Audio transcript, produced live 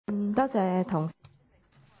I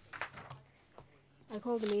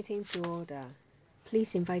call the meeting to order.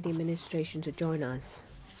 Please invite the administration to join us.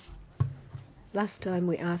 Last time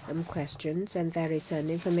we asked some questions, and there is an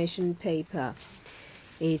information paper.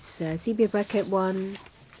 It's CB bracket 1,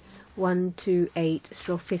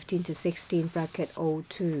 128/15 to 16 bracket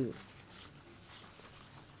 02.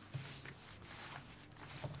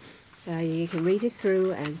 You can read it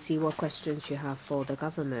through and see what questions you have for the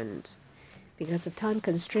government. Because of time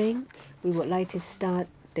constraint, we would like to start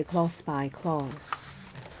the clause by clause.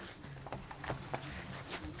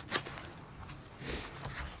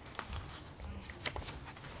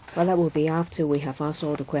 Well, that will be after we have asked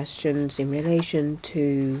all the questions in relation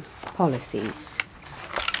to policies.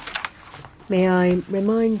 May I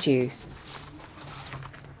remind you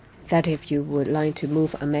that if you would like to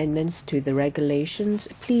move amendments to the regulations,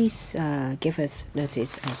 please give us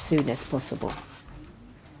notice as soon as possible.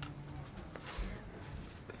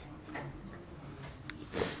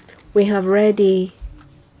 We have already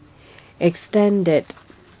extended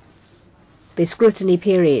the scrutiny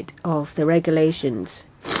period of the regulations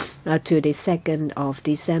to the 2nd of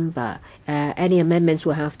December. Any amendments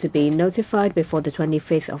will have to be notified before the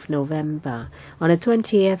 25th of November. On the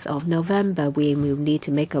 20th of November, we will need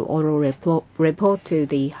to make an oral report to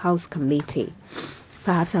the House Committee.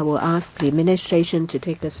 Perhaps I will ask the administration to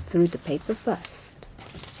take us through the paper first.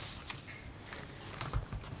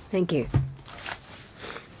 Thank you.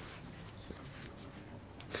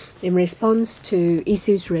 In response to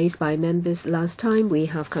issues raised by members last time, we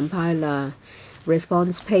have compiled a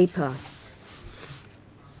response paper.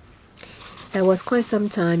 There was quite some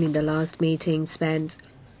time in the last meeting spent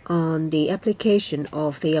on the application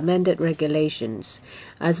of the amended regulations.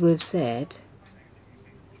 As we've said,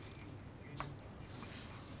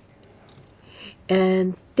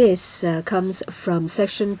 and this comes from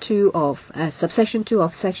subsection 2 of section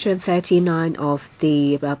 39 of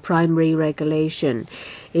the primary regulation.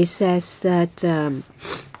 It says that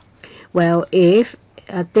if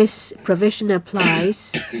this provision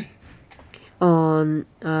applies on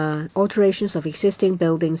alterations of existing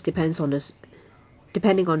buildings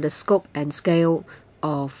depending on the scope and scale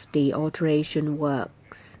of the alteration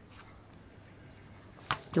works.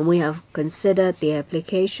 And we have considered the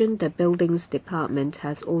application. The Buildings Department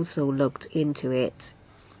has also looked into it.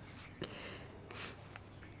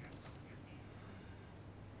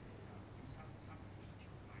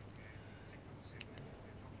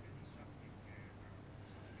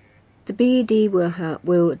 The BED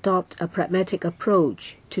will adopt a pragmatic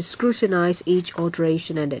approach to scrutinize each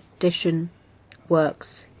alteration and addition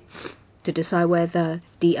works to decide whether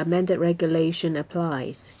the amended regulation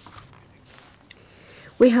applies.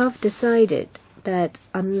 We have decided that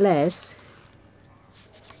unless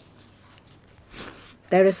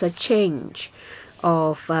there is a change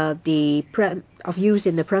of use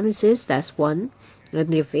in the premises, that's one,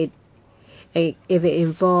 and if it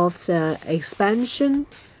involves expansion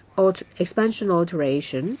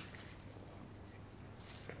alteration,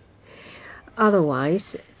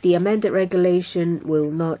 otherwise the amended regulation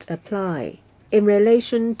will not apply. In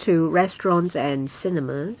relation to restaurants and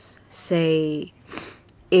cinemas, say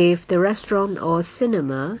if the restaurant or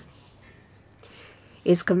cinema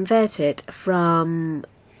is converted from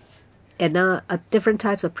a different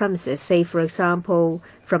types of premises, say for example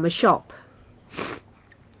from a shop,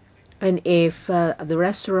 and if the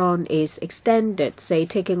restaurant is extended, say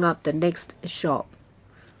taking up the next shop,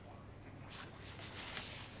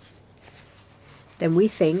 then we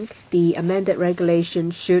think the amended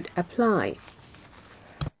regulation should apply.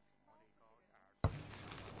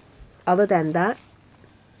 Other than that,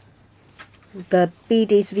 the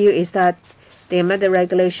BD's view is that the amended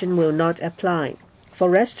regulation will not apply. For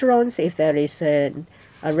restaurants, if there is an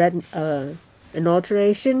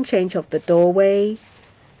alteration, change of the doorway,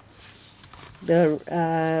 the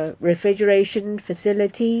refrigeration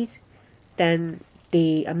facilities, then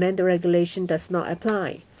the amended regulation does not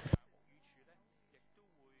apply.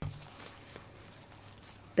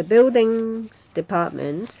 The Buildings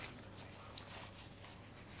Department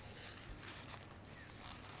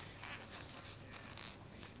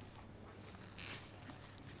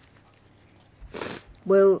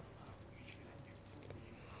will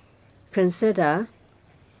consider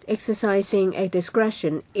exercising a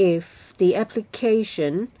discretion if the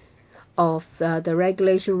application of the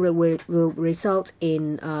regulation will result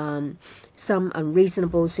in some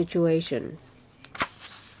unreasonable situation.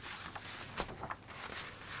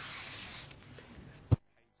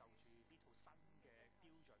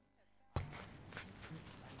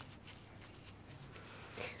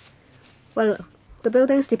 Well, the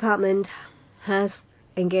Buildings Department has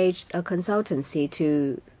engaged a consultancy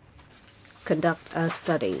to conduct a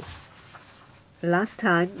study. Last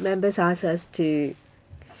time, members asked us to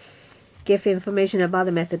give information about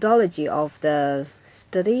the methodology of the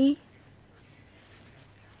study.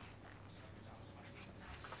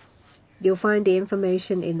 You'll find the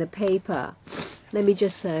information in the paper. Let me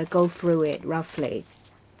just go through it roughly.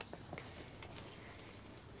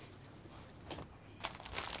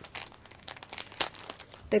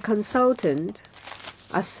 The consultant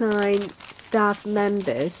assigned staff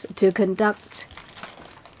members to conduct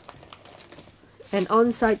an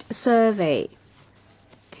on-site survey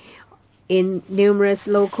in numerous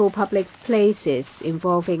local public places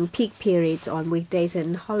involving peak periods on weekdays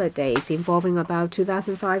and holidays, involving about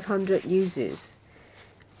 2,500 users.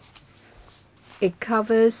 It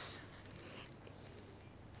covers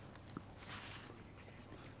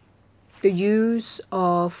the use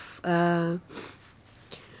of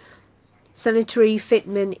sanitary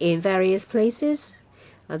fitment in various places,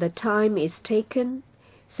 the time is taken,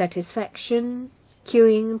 satisfaction,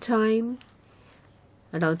 queuing time,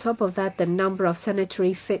 and on top of that, the number of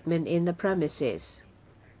sanitary fitment in the premises.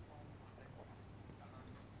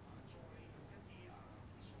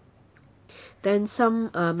 Then some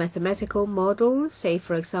mathematical models, say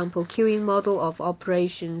for example, queuing model of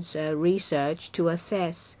operations research to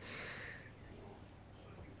assess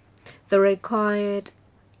the required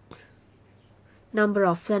number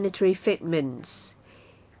of sanitary fitments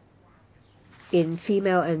in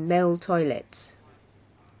female and male toilets.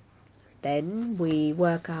 Then we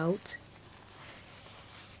work out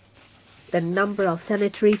the number of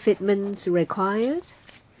sanitary fitments required,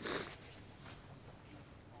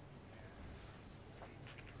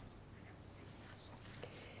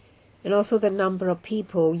 and also the number of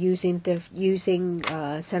people using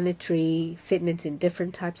sanitary fitments in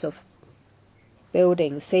different types of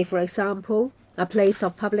buildings. Say for example, a place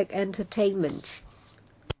of public entertainment.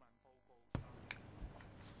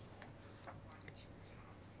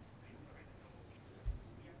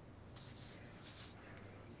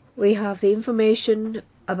 We have the information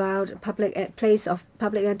about place of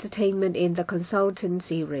public entertainment in the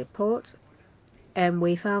consultancy report, and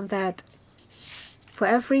we found that for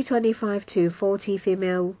every 25 to 40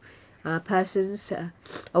 female persons, a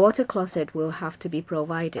water closet will have to be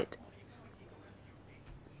provided.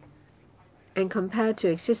 And compared to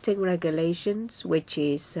existing regulations, which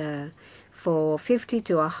is for 50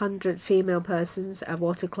 to 100 female persons, a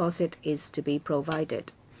water closet is to be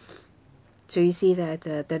provided. So you see that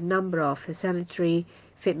the number of sanitary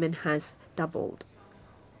fitment has doubled.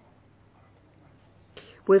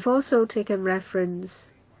 We've also taken reference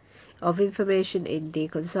of information in the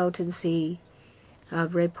consultancy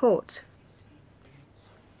report.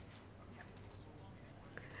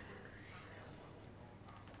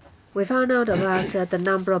 We found out about the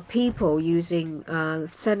number of people using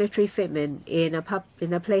sanitary fitment in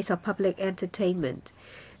a place of public entertainment.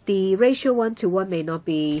 The ratio 1:1 may not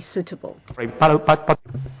be suitable.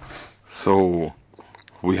 So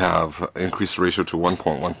we have increased the ratio to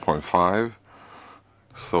 1.1.5.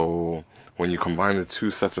 So when you combine the two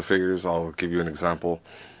sets of figures, I'll give you an example.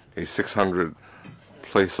 A 600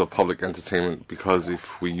 place of public entertainment, because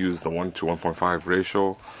if we use the 1:1.5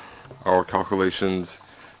 ratio, our calculations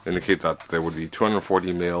indicate that there would be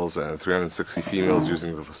 240 males and 360 females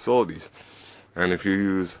using the facilities. And if you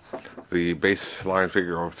use the baseline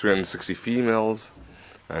figure of 360 females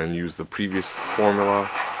and use the previous formula,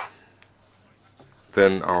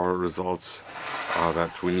 then our results are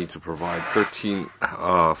that we need to provide 13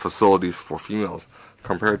 facilities for females,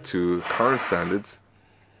 compared to current standards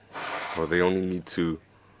where they only need to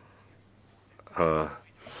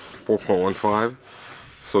 4.15.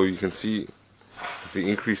 So you can see the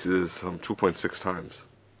increase is 2.6 times.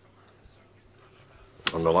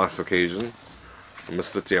 On the last occasion,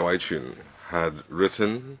 Mr. Jie Waichun had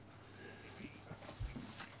written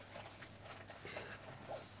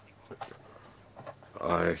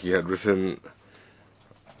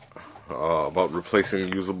about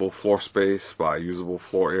replacing usable floor space by usable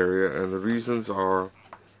floor area, and the reasons are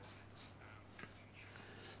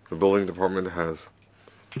the building department has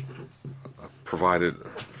provided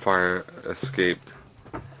fire escape.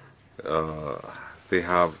 They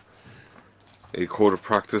have a code of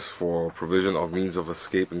practice for provision of means of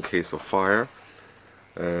escape in case of fire,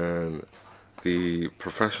 and the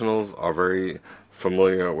professionals are very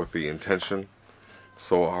familiar with the intention.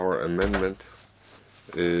 So our amendment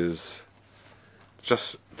is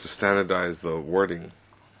just to standardize the wording,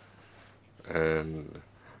 and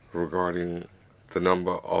regarding the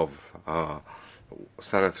number of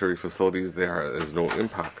sanitary facilities, there is no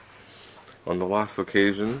impact. On the last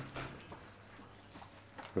occasion,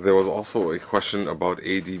 There was also a question about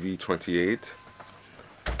ADV 28,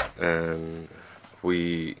 and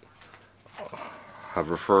we have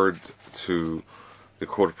referred to the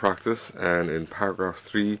code of practice, and in paragraph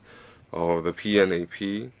 3 of the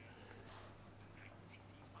PNAP,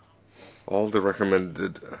 all the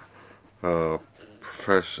recommended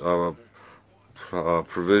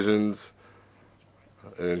provisions,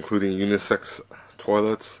 including unisex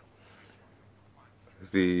toilets,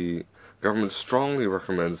 the government strongly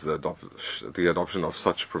recommends the adoption of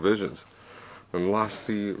such provisions. And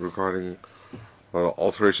lastly, regarding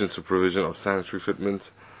alteration to provision of sanitary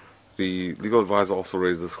fitment, the legal advisor also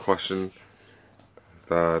raised this question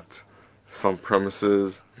that some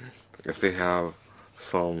premises, if they have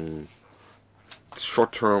some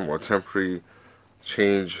short-term or temporary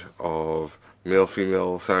change of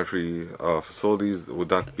male-female sanitary facilities, would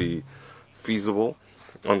that be feasible?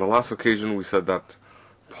 On the last occasion, we said that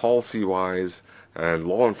policy-wise and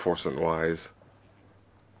law enforcement-wise,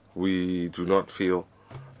 we do not feel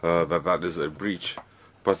that that is a breach.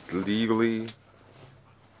 But legally,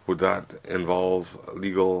 would that involve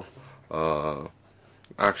legal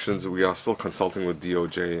actions? We are still consulting with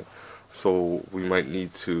DOJ, so we might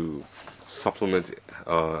need to supplement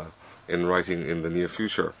in writing in the near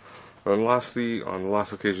future. And lastly, on the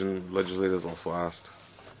last occasion, legislators also asked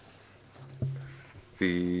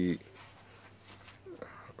the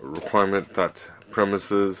requirement that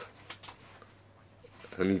premises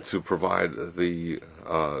need to provide the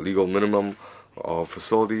legal minimum of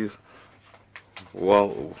facilities.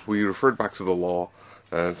 Well, we referred back to the law,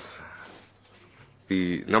 and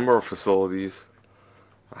the number of facilities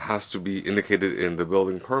has to be indicated in the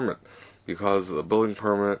building permit, because the building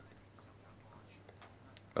permit,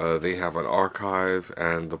 they have an archive,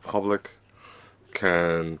 and the public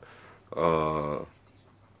can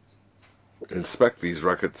inspect these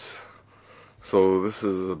records. So this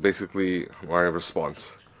is basically my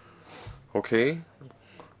response. Okay,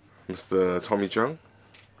 Mr. Tommy Chung.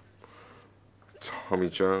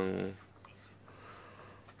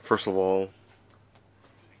 First of all,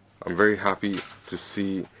 I'm very happy to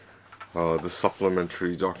see the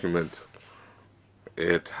supplementary document.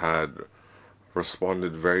 It had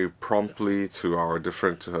responded very promptly to our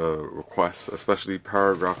different requests, especially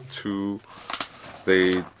paragraph 2.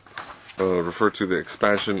 They refer to the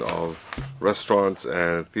expansion of restaurants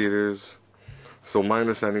and theaters. So my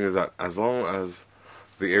understanding is that as long as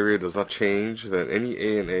the area does not change, then any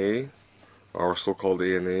A&A, our so-called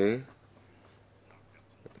A&A,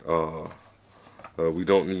 we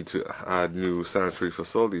don't need to add new sanitary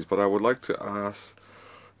facilities. But I would like to ask,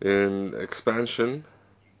 in expansion,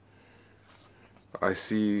 I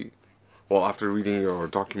see, well, after reading your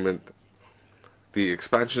document, the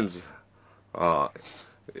expansions,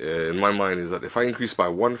 in my mind, is that if I increase by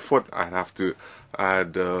 1 foot, I'd have to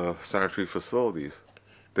add sanitary facilities.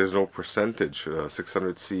 There's no percentage,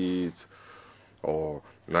 600 seats or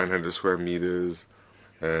 900 square meters,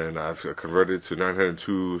 and I've converted to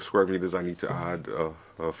 902 square meters. I need to add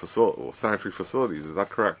sanitary facilities. Is that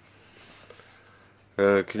correct?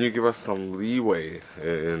 Can you give us some leeway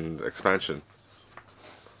in expansion?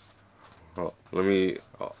 Let me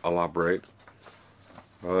elaborate.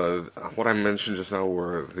 What I mentioned just now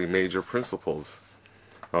were the major principles.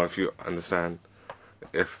 If you understand,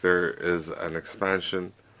 if there is an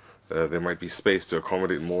expansion, there might be space to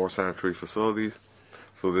accommodate more sanitary facilities,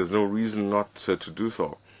 so there's no reason not to do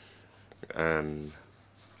so. And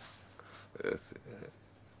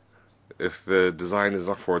if the design is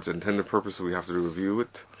not for its intended purpose, we have to review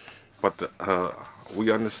it. But we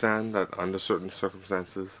understand that under certain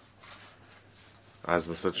circumstances, as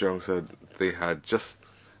Mr. Cheung said, they had just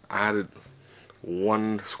added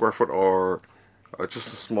 1 square foot or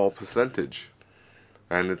just a small percentage,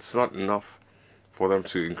 and it's not enough for them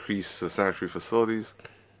to increase the sanitary facilities.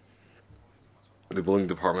 The building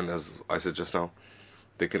department, as I said just now,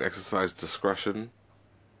 they can exercise discretion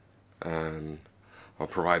and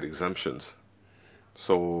provide exemptions.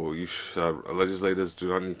 So legislators do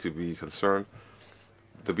not need to be concerned.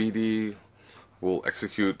 The BD will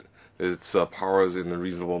execute its powers in a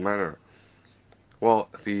reasonable manner. Well,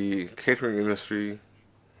 the catering industry,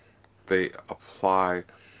 they apply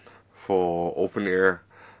for open air,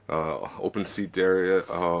 open seat area,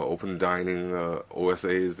 open dining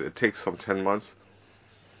OSAs. It takes some 10 months.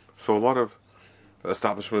 So a lot of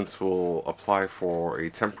establishments will apply for a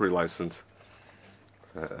temporary license.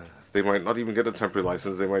 They might not even get a temporary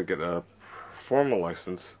license. They might get a formal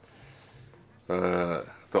license. The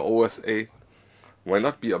OSA might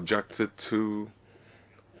not be objected to.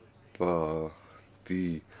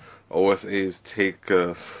 The OSAs take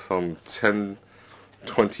some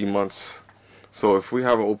 10-20 months So if we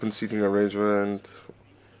have an open seating arrangement,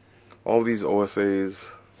 all these OSAs,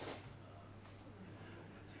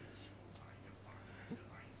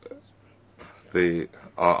 they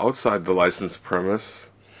are outside the licensed premise.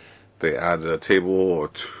 They add a table or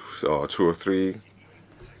two or three.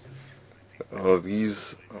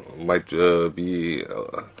 These might be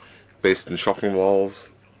based in shopping malls.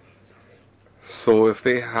 So if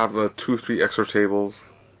they have 2 or 3 extra tables,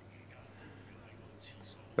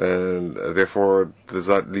 and therefore does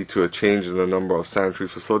that lead to a change in the number of sanitary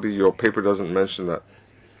facilities? Your paper doesn't mention that.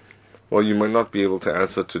 Well, you might not be able to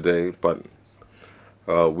answer today, but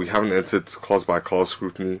we haven't entered clause by clause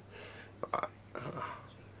scrutiny.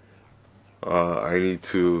 I need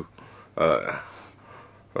to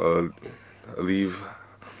leave,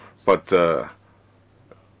 but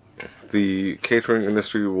the catering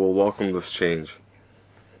industry will welcome this change.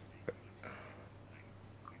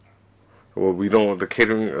 Well, we don't. The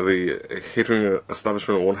catering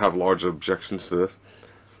establishment won't have large objections to this.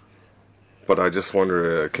 But I just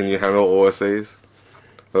wonder, can you handle OSAs?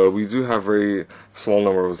 We do have very small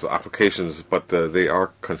number of applications, but they are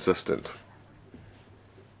consistent.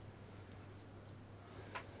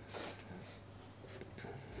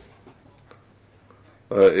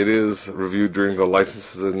 It is reviewed during the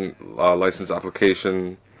license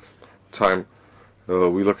application time.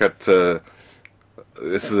 We look at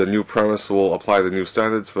this is a new premise. We'll apply the new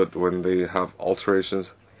standards, but when they have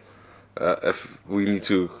alterations, if we need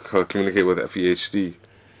to communicate with FEHD.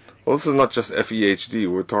 Well, this is not just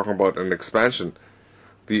FEHD. We're talking about an expansion.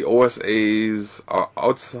 The OSAs are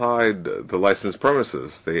outside the licensed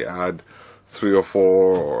premises. They add 3 or 4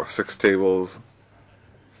 or 6 tables.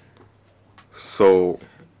 So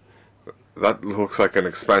that looks like an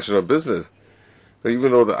expansion of business.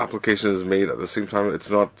 Even though the application is made at the same time,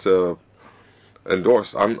 it's not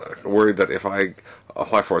endorsed. I'm worried that if I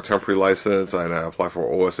apply for a temporary license and I apply for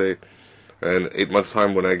OSA, and 8 months'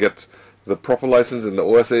 time when I get the proper license and the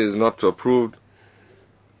OSA is not approved,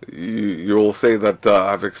 you'll say that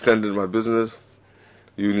I've extended my business.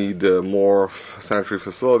 You need more sanitary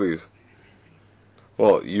facilities.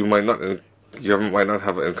 Well, you might not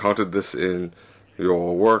have encountered this in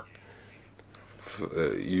your work.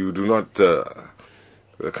 You do not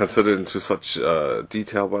consider into such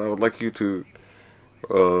detail, but I would like you to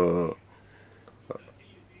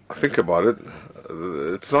think about it.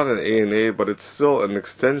 It's not an ANA, but it's still an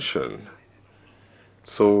extension.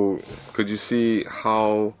 So could you see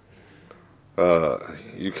how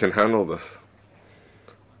you can handle this?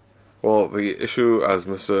 Well, the issue, as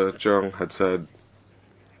Mr. Chung had said,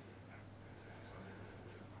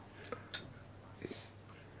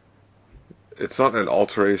 it's not an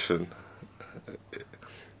alteration.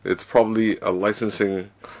 It's probably a licensing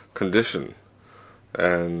condition,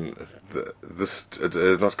 and this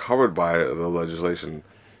is not covered by the legislation.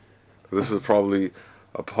 This is probably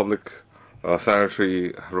a public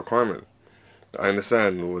sanitary requirement. I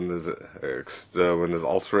understand when there's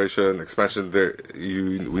alteration, expansion,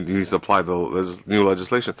 we need to apply the new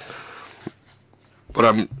legislation.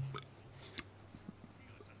 But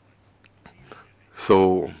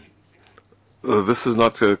so this is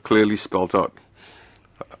not clearly spelled out.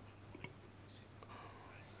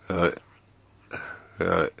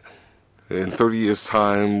 In 30 years'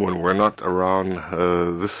 time, when we're not around,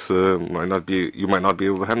 you might not be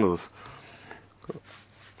able to handle this.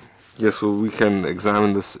 Yes, well, we can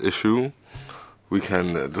examine this issue. We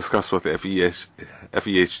can discuss with the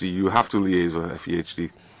FEHD. You have to liaise with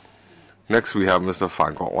FEHD. Next, we have Mr.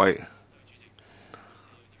 Fan Kwok White.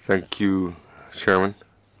 Thank you, Chairman.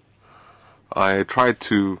 I tried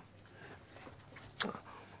to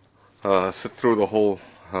sit through the whole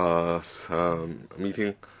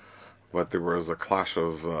meeting, but there was a clash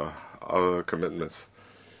of other commitments.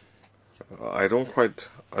 I don't quite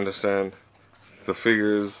understand the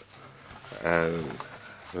figures and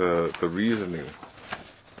the reasoning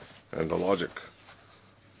and the logic.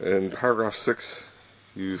 In paragraph 6,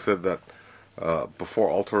 you said that before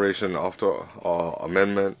alteration, after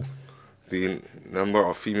amendment, the number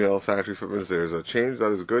of female sanitary fitments, there's a change.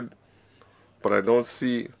 That is good, but I don't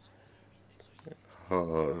see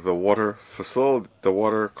the water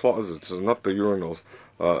closets, not the urinals,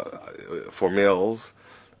 for males.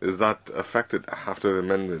 Is that affected after the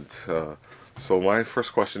amendment? So my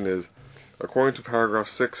first question is, according to paragraph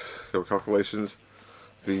 6, your calculations,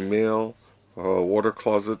 the male water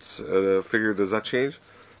closets figure, does that change?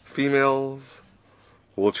 Females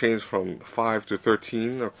will change from 5 to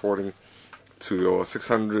 13 according to your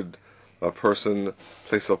 600 person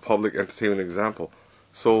place of public entertainment example.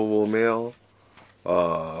 So will male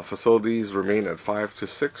facilities remain at 5 to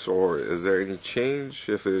 6, or is there any change?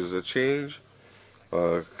 If there's a change,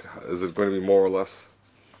 Is it going to be more or less?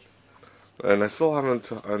 And I still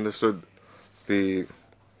haven't understood the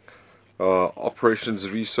operations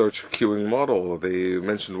research queuing model. They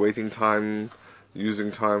mentioned waiting time,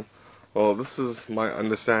 using time. Well, this is my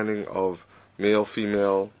understanding of male,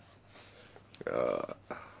 female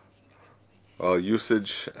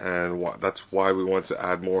usage, and that's why we want to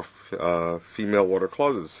add more female water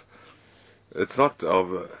closets. It's not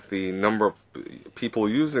of the number of people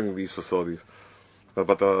using these facilities,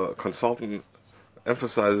 but the consultant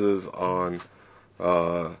emphasizes on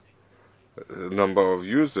number of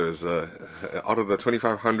users. Out of the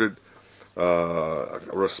 2,500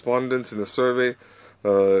 respondents in the survey,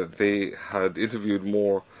 they had interviewed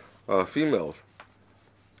more females.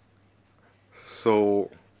 So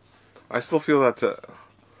I still feel that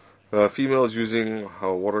females using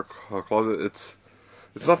a water closet, it's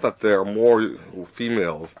not that there are more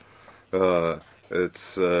females.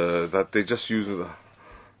 It's that they just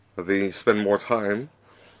they spend more time.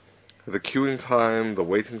 The queuing time, the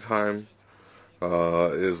waiting time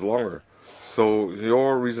is longer. So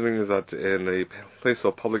your reasoning is that in a place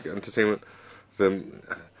of public entertainment, the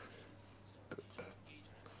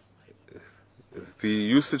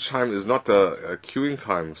usage time is not a queuing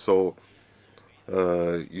time. So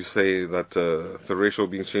you say that the ratio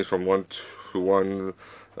being changed from 1 to 1,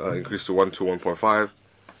 increased to 1 to 1.5.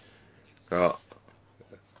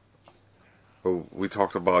 We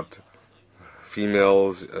talked about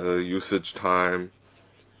females' usage time.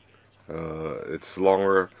 It's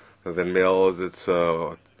longer than males.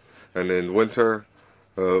 And in winter,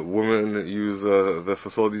 women use the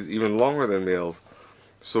facilities even longer than males.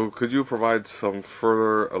 So could you provide some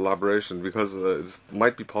further elaboration? Because it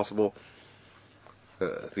might be possible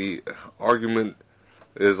the argument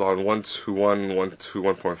is on 1 to 1, 1 to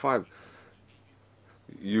 1.5.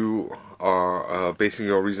 You are basing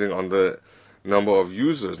your reasoning on the number of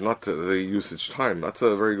users, not the usage time. That's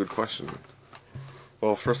a very good question.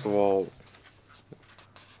 Well, first of all,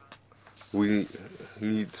 we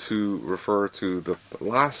need to refer to the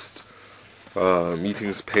last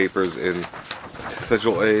meeting's papers in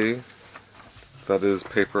Schedule A. That is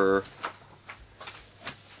paper.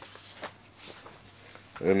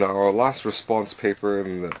 In our last response paper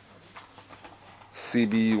in the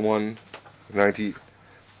CB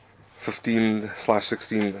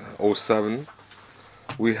 1/15/1607,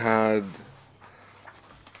 we had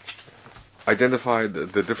identified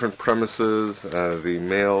the different premises, the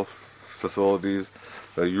male facilities,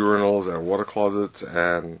 the urinals and water closets,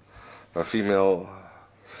 and female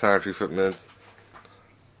sanitary fitments,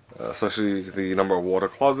 especially the number of water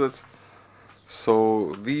closets.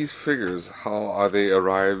 So these figures, how are they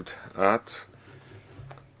arrived at?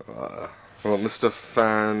 Well, Mr.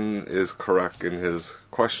 Fan is correct in his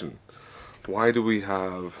question. Why do we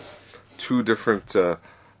have two different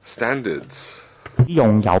standards?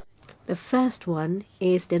 The first one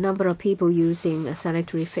is the number of people using a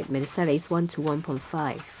sanitary fitment, that is 1 to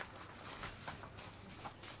 1.5.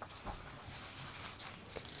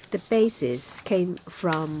 The basis came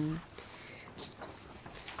from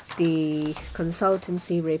the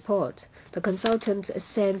consultancy report. The consultants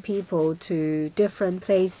sent people to different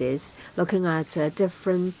places looking at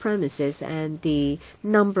different premises and the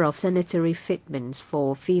number of sanitary fitments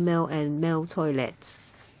for female and male toilets.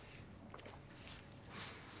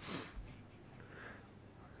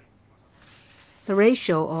 The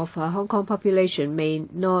ratio of Hong Kong population may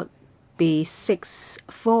not be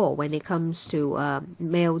 6:4 when it comes to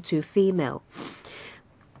male to female.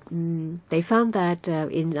 They found that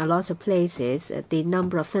in a lot of places, the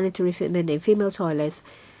number of sanitary fitment in female toilets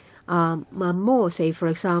are more, say, for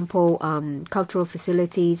example, cultural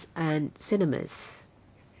facilities and cinemas.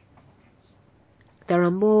 There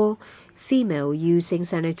are more female using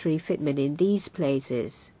sanitary fitment in these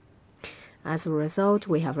places. As a result,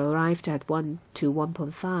 we have arrived at 1 to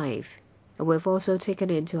 1.5. We've also taken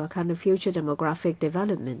into account the future demographic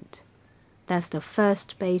development. That's the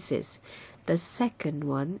first basis. The second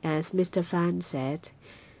one, as Mr. Fan said,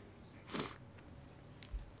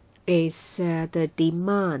 is the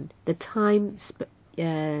demand, the time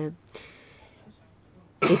it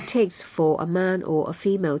takes for a man or a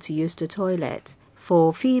female to use the toilet.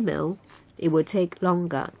 For female, it would take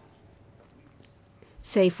longer.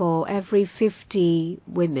 Say for every 50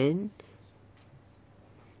 women,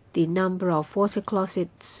 the number of water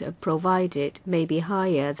closets provided may be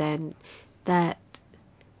higher than that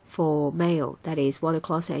for male, that is water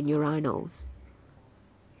closet and urinals.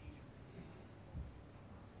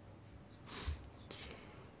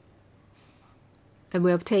 And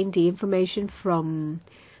we obtained the information from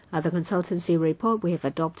the consultancy report. We have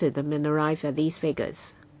adopted them and arrived at these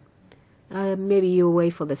figures. Maybe you'll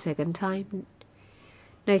wait for the second time.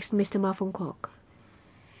 Next, Mr. Ma Fong Kwok.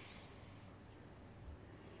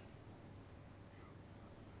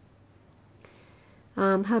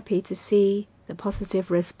 I'm happy to see the positive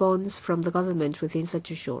response from the government within such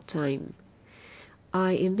a short time.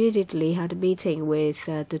 I immediately had a meeting with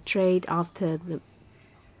the trade after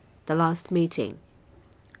the last meeting,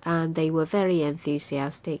 and they were very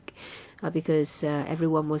enthusiastic because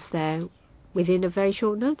everyone was there within a very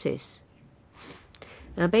short notice.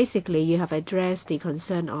 Basically, you have addressed the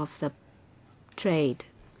concern of the trade.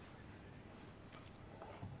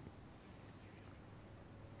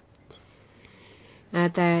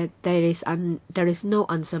 There is no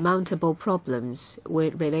unsurmountable problems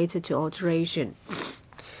related to alteration.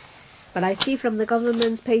 But I see from the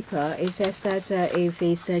government's paper, it says that if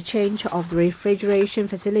it's a change of the refrigeration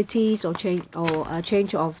facilities or a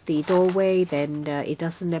change of the doorway, then it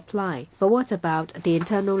doesn't apply. But what about the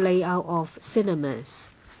internal layout of cinemas?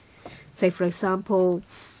 Say, for example,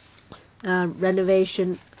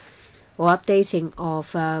 renovation or updating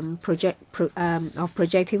of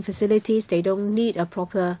projecting facilities. They don't need a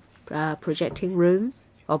proper projecting room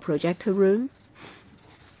or projector room.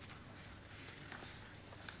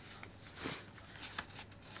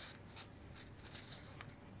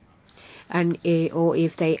 And or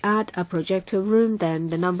if they add a projector room, then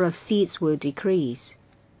the number of seats will decrease.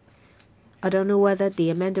 I don't know whether the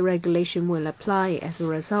amended regulation will apply as a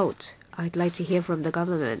result. I'd like to hear from the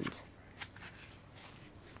government.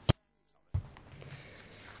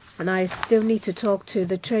 And I still need to talk to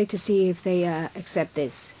the trade to see if they accept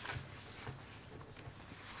this.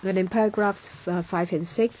 And in paragraphs 5 and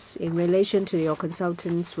 6, in relation to your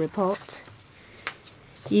consultant's report,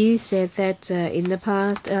 you said that in the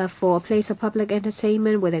past, for a place of public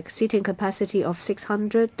entertainment with a seating capacity of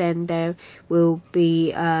 600, then there will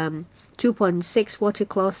be 2.6 water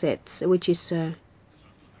closets, which is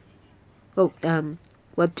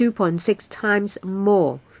 2.6 times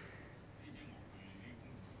more.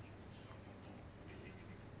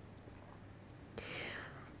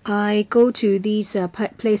 I go to these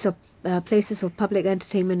places of public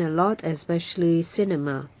entertainment a lot, especially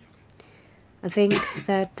cinema. I think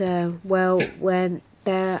that, when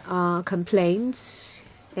there are complaints,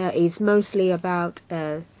 it's mostly about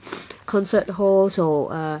concert halls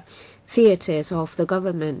or theaters of the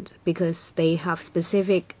government, because they have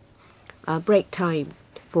specific break time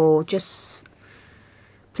for just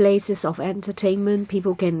places of entertainment.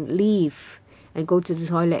 People can leave and go to the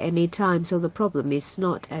toilet any time, so the problem is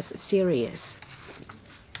not as serious.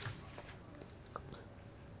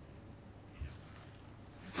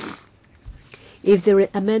 If the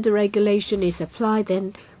amended regulation is applied,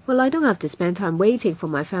 then, I don't have to spend time waiting for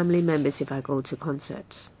my family members if I go to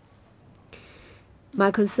concerts. My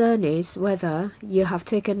concern is whether you have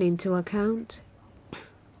taken into account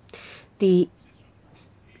the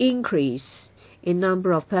increase in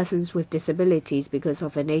number of persons with disabilities because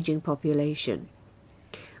of an aging population.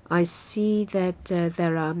 I see that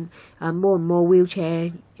there are more and more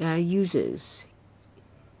wheelchair users.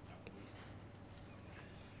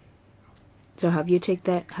 So have you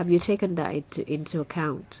taken that into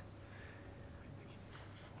account?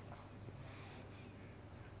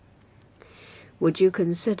 Would you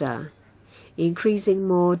consider increasing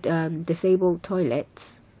more disabled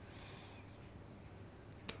toilets?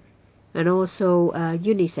 And also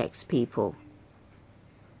unisex people.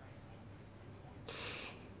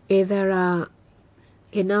 If there are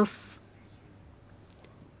enough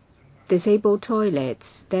disabled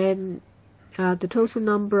toilets, then the total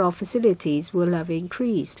number of facilities will have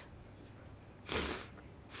increased.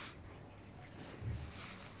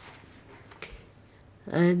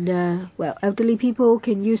 And elderly people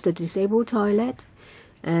can use the disabled toilet,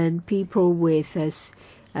 and people with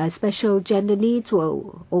special gender needs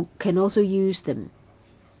can also use them.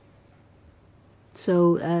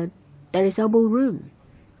 So there is ample room.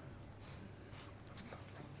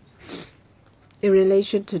 In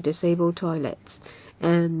relation to disabled toilets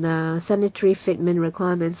and sanitary fitment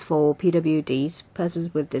requirements for PWDs,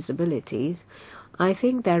 persons with disabilities, I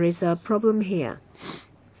think there is a problem here.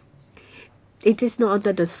 It is not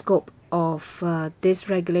under the scope of this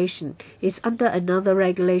regulation. It's under another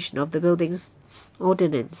regulation of the Buildings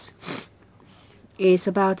Ordinance. It's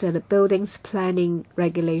about the Buildings Planning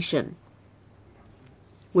Regulation,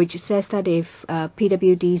 which says that if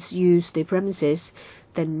PWDs use the premises,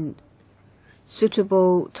 then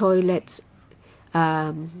suitable toilets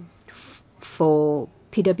for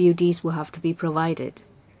PWDs will have to be provided.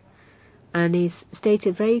 And it's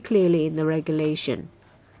stated very clearly in the regulation.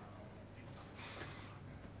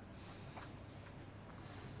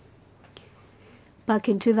 back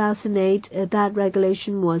in 2008, that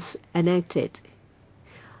regulation was enacted.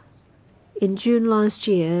 In June last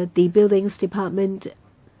year, the Buildings Department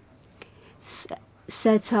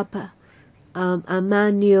set up a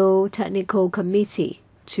manual technical committee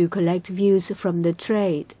to collect views from the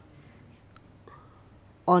trade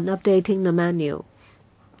on updating the manual.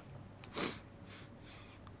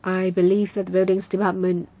 I believe that the Buildings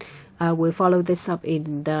Department will follow this up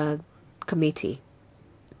in the committee.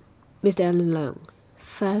 Mr. Allen Leung,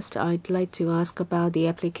 first I'd like to ask about the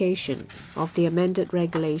application of the amended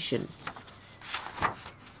regulation.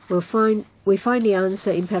 We find the answer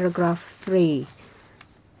in paragraph 3.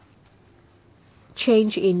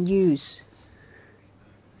 Change in use.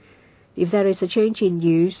 If there is a change in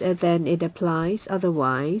use, then it applies.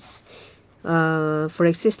 Otherwise, for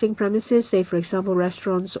existing premises, say for example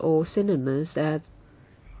restaurants or cinemas,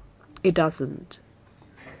 it doesn't.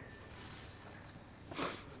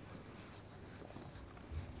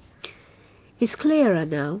 It's clearer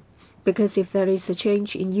now, because if there is a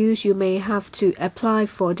change in use, you may have to apply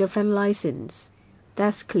for a different license.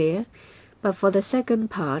 That's clear. But for the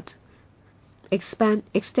second part,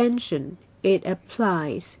 extension, it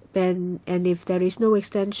applies. And if there is no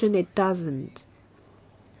extension, it doesn't.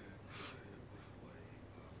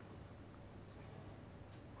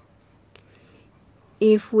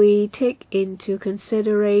 If we take into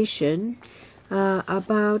consideration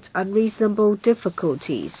about unreasonable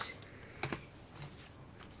difficulties,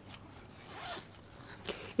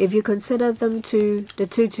 if you consider the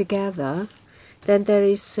two together, then there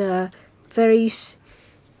is very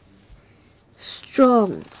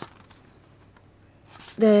strong.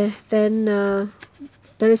 There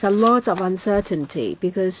is a lot of uncertainty,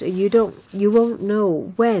 because you won't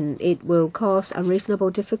know when it will cause unreasonable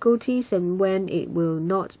difficulties and when it will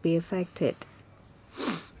not be affected.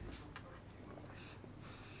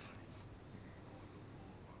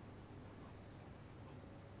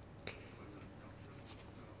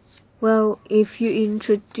 Well, if you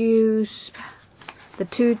introduce the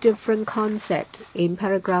two different concepts in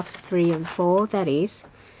paragraphs 3 and 4, that is,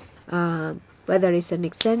 whether it's an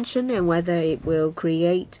extension and whether it will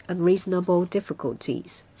create unreasonable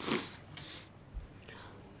difficulties.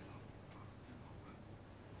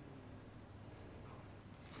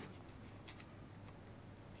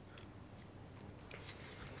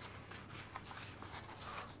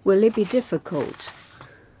 Will it be difficult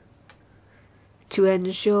to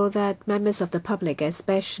ensure that members of the public,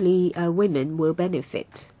 especially women, will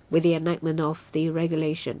benefit with the enactment of the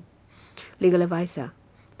regulation? Legal advisor.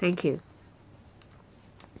 Thank you.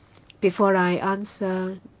 Before I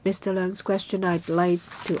answer Mr. Leung's question, I'd like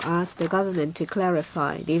to ask the government to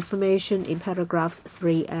clarify the information in paragraphs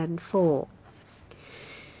 3 and 4.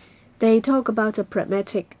 They talk about a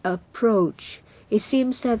pragmatic approach. It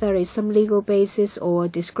seems that there is some legal basis or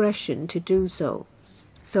discretion to do so.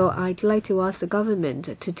 So I'd like to ask the government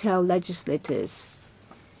to tell legislators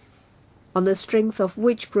on the strength of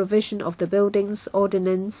which provision of the Buildings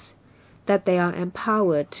Ordinance that they are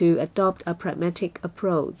empowered to adopt a pragmatic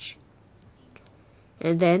approach.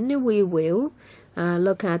 And then we will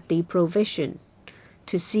look at the provision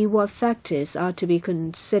to see what factors are to be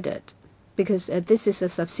considered, because this is a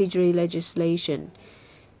subsidiary legislation.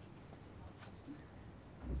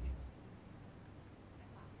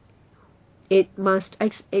 It must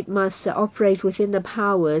operate within the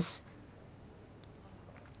powers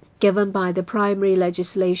given by the primary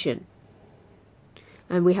legislation,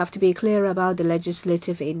 and we have to be clear about the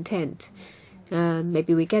legislative intent.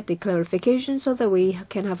 Maybe we get the clarification so that we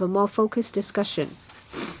can have a more focused discussion.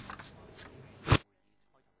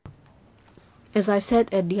 As I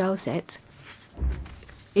said at the outset,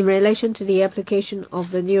 in relation to the application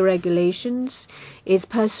of the new regulations, is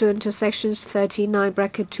pursuant to sections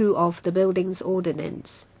 39(2) of the Buildings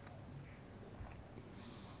Ordinance.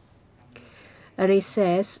 And it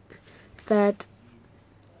says that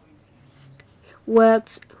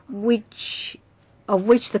works of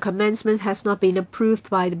which the commencement has not been approved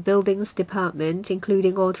by the Buildings Department,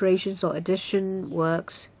 including alterations or addition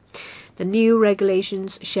works, the new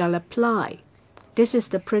regulations shall apply. This is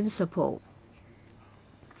the principle.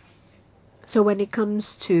 So when it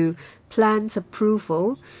comes to plans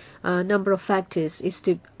approval, a number of factors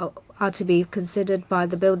are to be considered by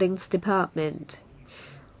the Buildings Department.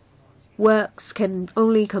 Works can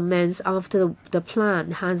only commence after the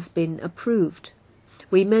plan has been approved.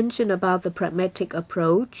 We mentioned about the pragmatic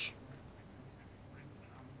approach.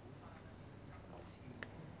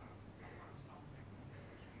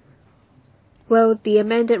 Well, the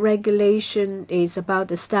amended regulation is about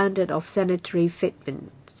the standard of sanitary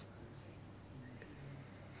fitments.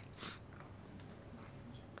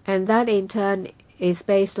 And that in turn is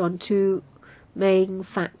based on two main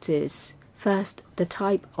factors. First, the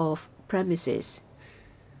type of premises.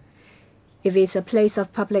 If it's a place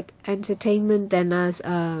of public entertainment, then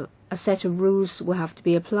a set of rules will have to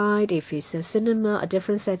be applied. If it's a cinema, a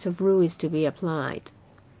different set of rules is to be applied.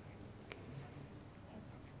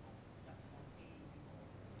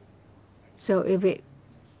 So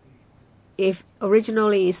if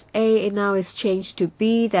originally it's A and now it's changed to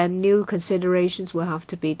B, then new considerations will have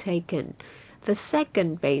to be taken. The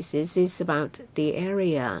second basis is about the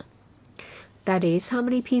area. That is, how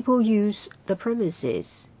many people use the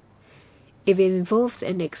premises. If it involves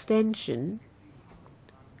an extension,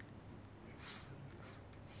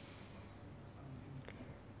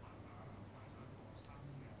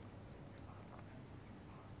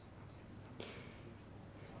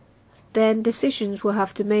 then decisions will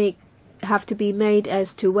have to be made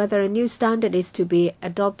as to whether a new standard is to be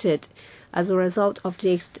adopted as a result of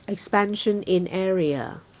the expansion in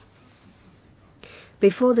area.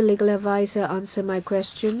 Before the legal advisor answer my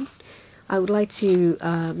question, I would like to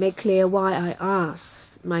make clear why I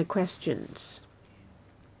asked my questions.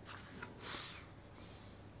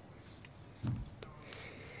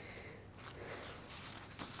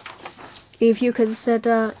 If you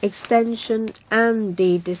consider extension and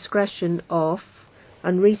the discretion of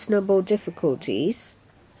unreasonable difficulties,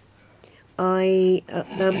 I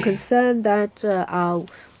am concerned that our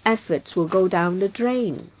efforts will go down the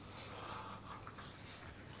drain.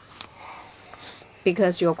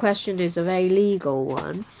 Because your question is a very legal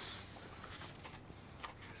one.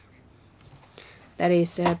 That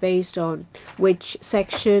is based on which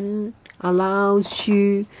section allows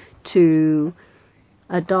you to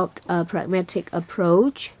adopt a pragmatic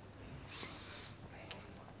approach.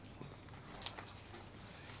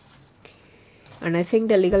 And I think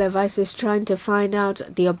the legal advisor is trying to find out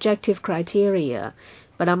the objective criteria.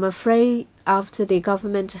 But I'm afraid after the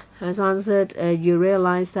government has answered, you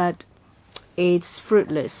realize that it's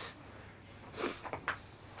fruitless.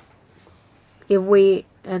 If we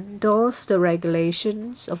endorse the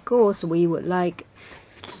regulations, of course we would like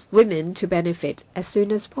women to benefit as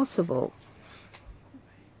soon as possible.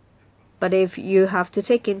 But if you have to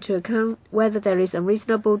take into account whether there is a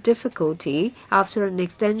reasonable difficulty after an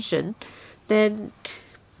extension, then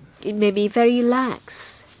it may be very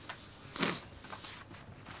lax.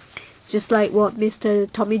 Just like what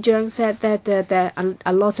Mr. Tommy Cheung said, that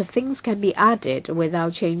a lot of things can be added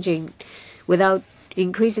without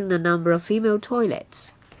increasing the number of female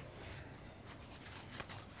toilets.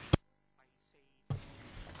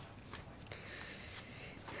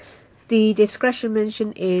 The discretion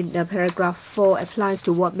mentioned in paragraph 4 applies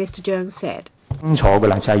to what Mr. Cheung said.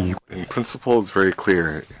 In principle, it's very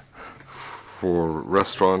clear. For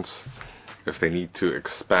restaurants, if they need to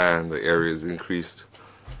expand, the area is increased,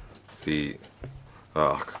 there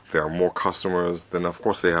are more customers, then of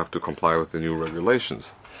course they have to comply with the new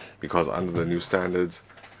regulations, because under the new standards,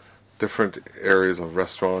 different areas of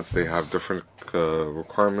restaurants, they have different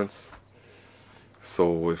requirements.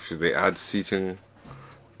 So if they add seating,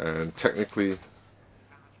 and technically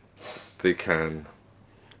they can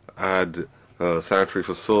add sanitary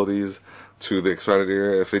facilities to the expanded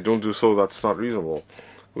area. If they don't do so, that's not reasonable.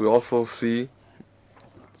 We also see,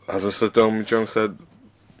 as Mr. Tommy Cheung said,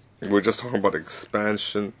 we're just talking about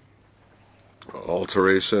expansion,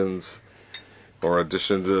 alterations, or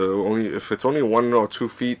additions. If it's only 1 or 2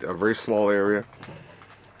 feet, a very small area,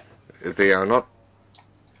 if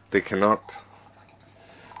they cannot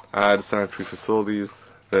add sanitary facilities,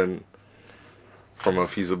 then from a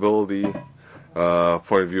feasibility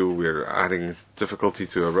point of view, we're adding difficulty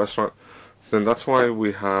to a restaurant. Then that's why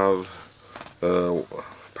we have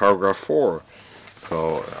paragraph 4.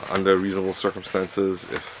 So under reasonable circumstances,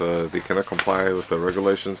 if they cannot comply with the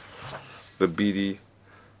regulations, the BD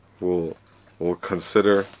will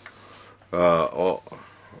consider.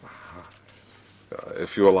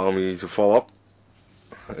 If you allow me to follow up,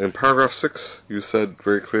 in paragraph 6, you said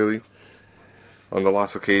very clearly, on the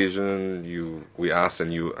last occasion we asked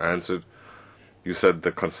and you answered. You said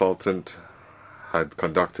the consultant had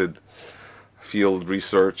conducted field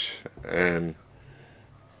research and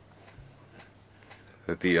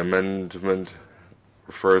that the amendment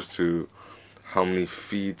refers to how many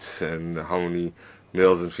feet and how many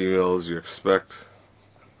males and females you expect.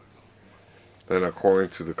 Then according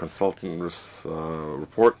to the consultant's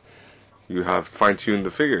report, you have fine-tuned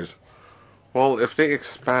the figures. Well, if they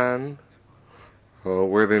expand,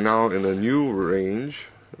 were they now in a new range,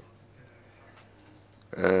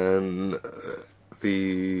 and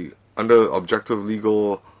under objective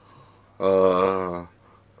legal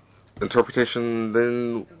interpretation,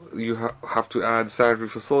 then you have to add sanitary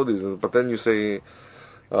facilities, but then you say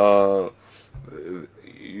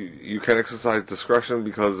you can exercise discretion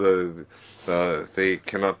because they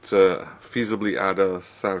cannot feasibly add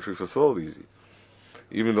sanitary facilities,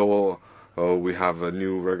 even though we have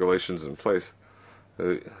new regulations in place.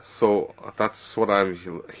 So that's what I'm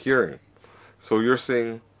hearing. So you're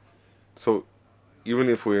saying, so even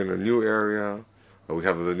if we're in a new area, we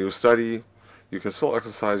have the new study, you can still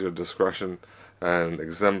exercise your discretion and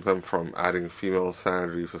exempt them from adding female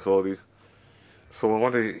sanitary facilities. So I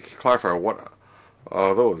want to clarify, what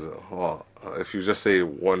are those? Well, if you just say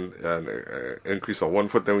an increase of 1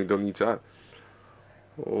 foot, then we don't need to add.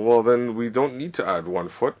 Well, then we don't need to add 1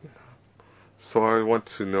 foot. So I want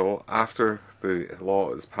to know, after the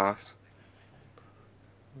law is passed,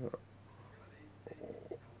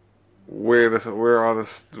 where's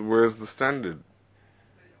the standard?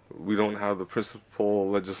 We don't have the principal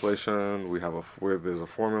legislation. We have where there's a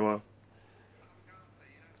formula.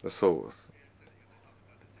 So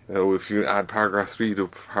if you add paragraph 3 to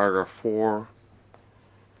paragraph 4,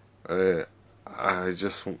 I'm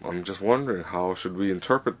just wondering, how should we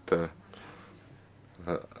interpret the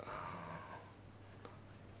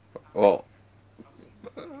well,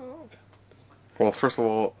 first of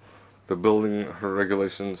all, the building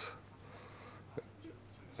regulations,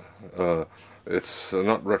 it's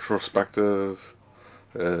not retrospective.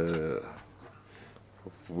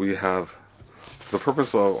 We have, the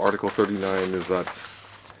purpose of Article 39 is that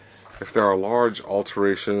if there are large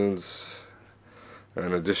alterations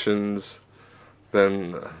and additions,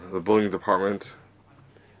 then the building department,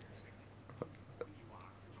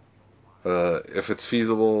 if it's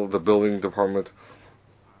feasible, the building department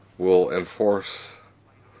will enforce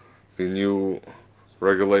the new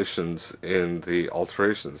regulations in the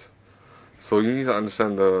alterations. So you need to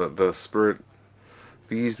understand the spirit.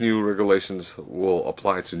 These new regulations will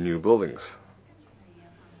apply to new buildings.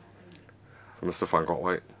 Mr. Fan Kok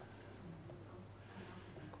Wai.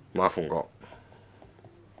 Ma Fung Kok.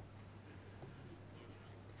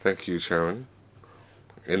 Thank you, Chairman.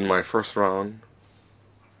 In my first round,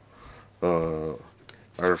 I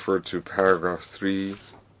referred to paragraph 3.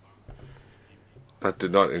 That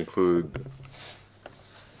did not include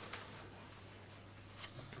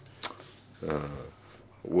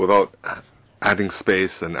without adding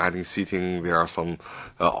space and adding seating. There are some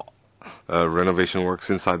renovation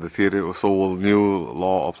works inside the theater. So will new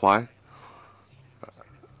law apply?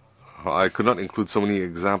 I could not include so many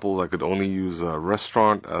examples. I could only use a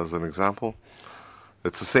restaurant as an example.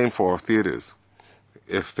 It's the same for theaters.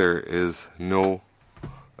 If there is no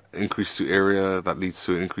increase to area that leads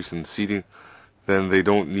to an increase in seating, then they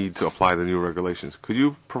don't need to apply the new regulations. Could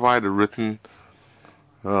you provide a written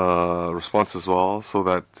response as well, so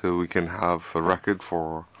that we can have a record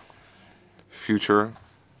for future?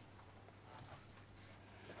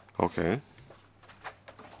 Okay.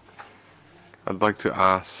 I'd like to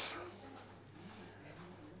ask,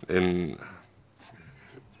 in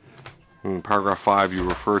paragraph 5, you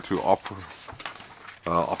refer to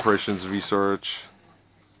operations research.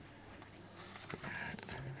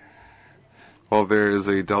 Well, there is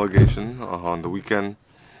a delegation on the weekend.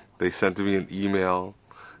 They sent me an email,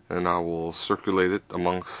 and I will circulate it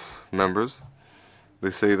amongst members.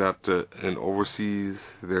 They say that in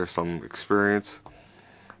overseas there's some experience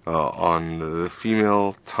on the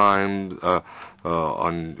female time,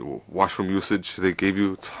 on washroom usage. They gave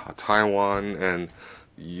you Taiwan and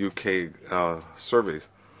UK surveys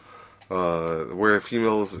where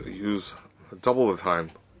females use double the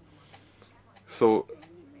time. So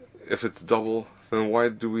if it's double, then why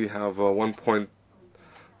do we have a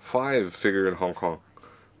 1.5 figure in Hong Kong?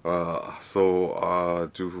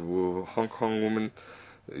 Do Hong Kong women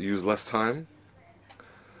use less time?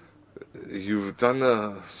 You've done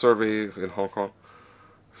a survey in Hong Kong.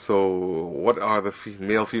 So what are the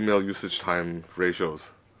male-female usage time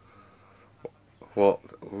ratios? Well,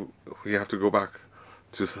 we have to go back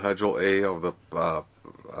to Schedule A of the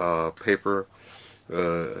paper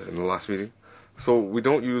in the last meeting. So we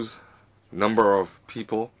don't use number of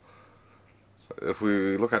people. If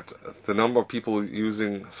we look at the number of people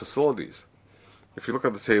using facilities, if you look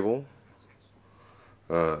at the table,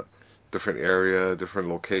 different area, different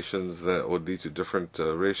locations, that would lead to different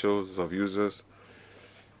ratios of users.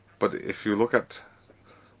 But if you look at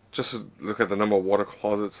the number of water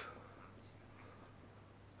closets,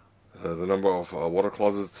 the number of water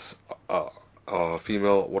closets,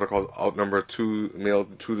 female water closets outnumber male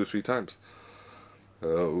 2 to 3 times.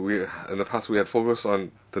 In the past we had focused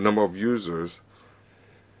on the number of users,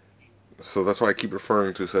 so that's why I keep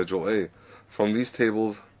referring to Schedule A. From these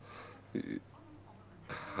tables,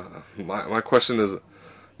 my question is,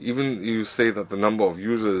 even you say that the number of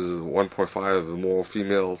users is 1.5 more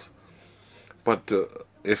females, but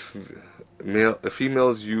if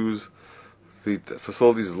females use the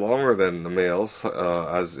facilities longer than the males,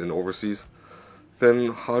 as in overseas,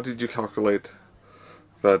 then how did you calculate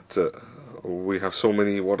that we have so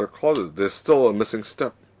many water closets? There's still a missing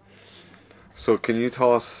step. So can you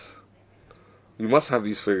tell us, you must have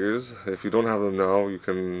these figures. If you don't have them now, you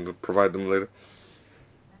can provide them later.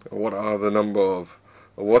 What are the number of,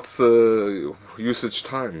 what's the usage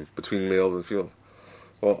time between males and females?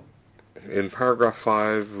 Well, in paragraph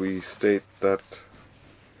 5, we state that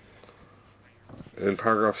in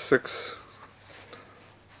paragraph 6,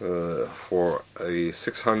 for a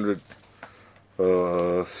 600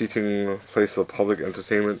 seating place of public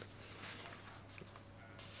entertainment,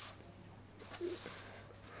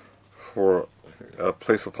 for a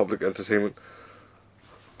place of public entertainment,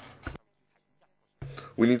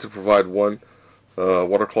 we need to provide one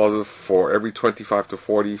water closet for every 25 to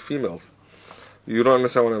 40 females. You don't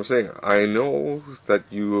understand what I'm saying. I know that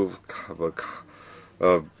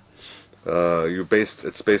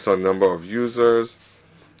it's based on number of users.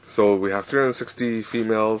 So we have 360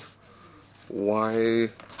 females. Why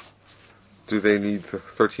do they need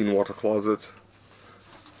 13 water closets?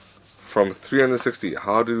 From 360,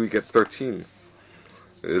 how do we get 13?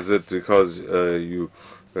 Is it because you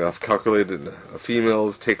have calculated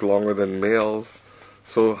females take longer than males?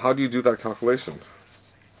 So how do you do that calculation?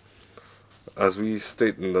 As we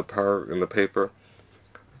state in the paper,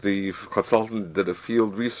 the consultant did a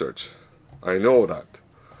field research. I know that.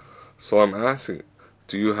 So I'm asking,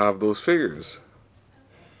 do you have those figures?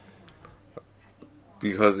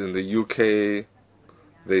 Because in the UK,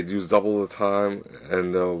 they'd use double the time,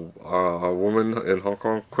 and a woman in Hong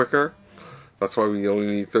Kong quicker. That's why we only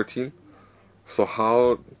need 13. So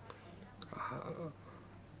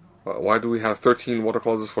why do we have 13 water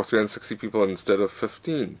closets for 360 people instead of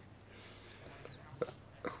 15?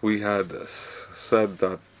 We had said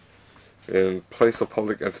that in place of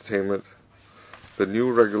public entertainment, the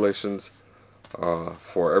new regulations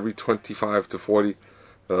for every 25 to 40,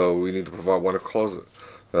 we need to provide one closet.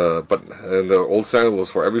 And the old standard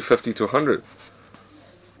was for every 50 to 100.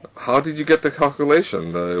 How did you get the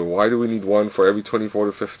calculation? Why do we need one for every 24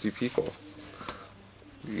 to 50 people?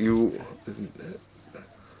 You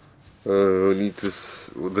need to.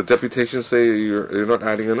 The deputations say you're not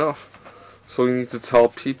adding enough. So you need to tell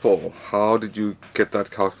people, how did you get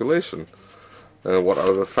that calculation? And what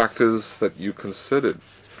are the factors that you considered?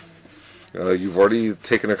 You've already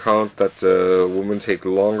taken account that women take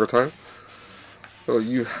longer time. So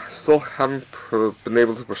you still haven't been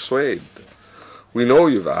able to persuade. We know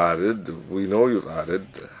you've added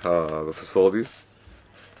the facilities,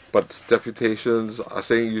 but deputations are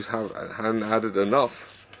saying you hadn't added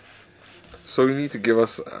enough. So you need to give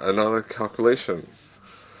us another calculation.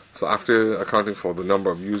 So after accounting for the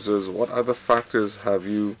number of users, what other factors have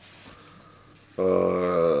you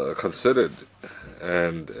considered?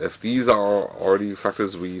 And if these are already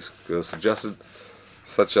factors we suggested,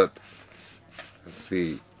 such that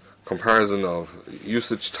the comparison of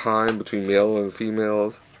usage time between male and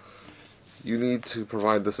females, you need to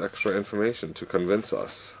provide this extra information to convince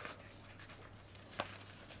us.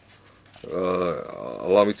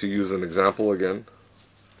 Allow me to use an example again.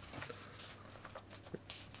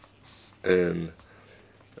 In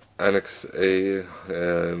Annex A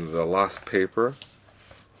and the last paper,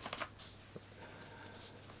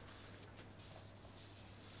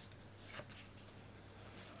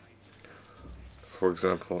 for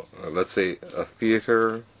example, let's say a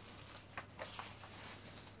theater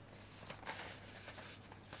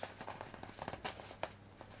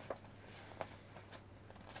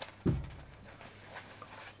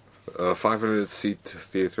a 500-seat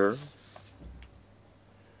theater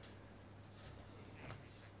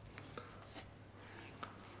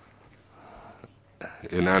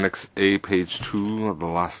in Annex A, page 2 of the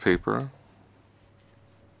last paper.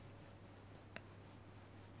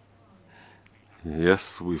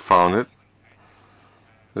 Yes, we found it.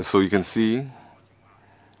 So you can see,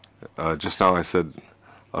 just now I said,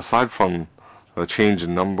 aside from a change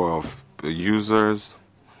in number of users,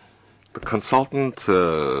 the consultant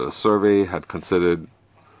survey had considered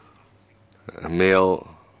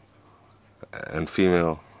male and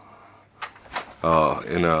female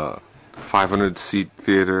in a 500-seat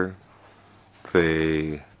theater.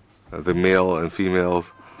 The male and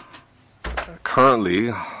females currently,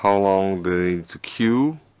 how long they need to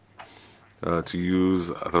queue to use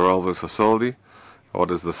the relevant facility,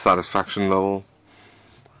 what is the satisfaction level.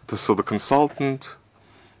 So the consultant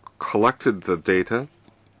collected the data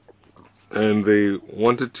and they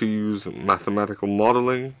wanted to use mathematical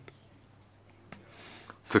modeling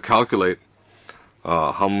to calculate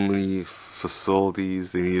how many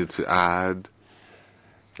facilities they needed to add.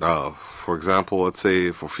 For example, let's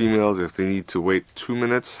say for females, if they need to wait 2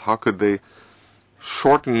 minutes, how could they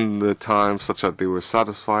shorten the time such that they were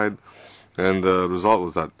satisfied? And the result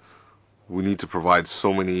was that we need to provide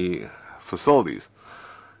so many facilities,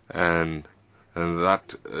 and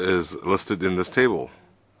that is listed in this table.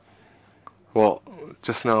 Well,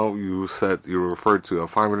 just now you referred to a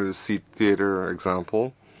 500-seat theater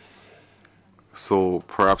example. So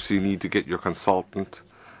perhaps you need to get your consultant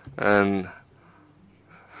and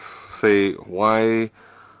say, why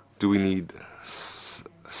do we need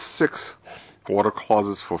 6 water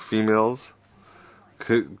closets for females?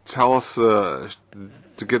 Tell us to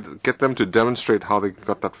get them to demonstrate how they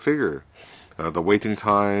got that figure. The waiting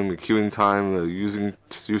time, the queuing time, the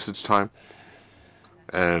usage time.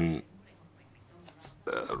 And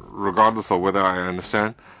regardless of whether I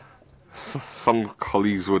understand, some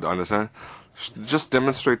colleagues would understand, just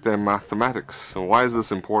demonstrate their mathematics. And why is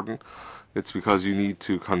this important? It's because you need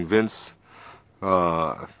to convince, you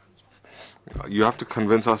have to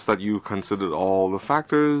convince us that you considered all the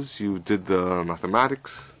factors, you did the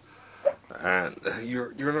mathematics, and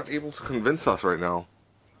you're not able to convince us right now.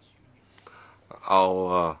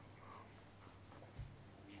 I'll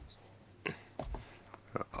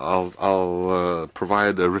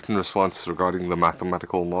provide a written response regarding the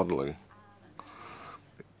mathematical modeling.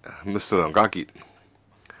 Mr. Ngaki,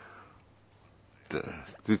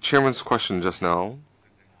 the chairman's question just now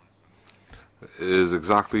is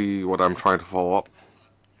exactly what I'm trying to follow up.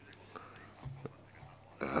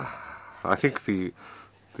 I think the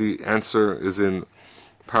answer is in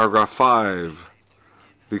paragraph 5,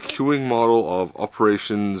 the queuing model of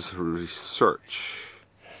operations research.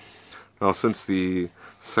 Now, since the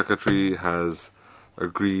Secretary has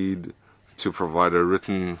agreed to provide a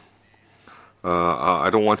written, I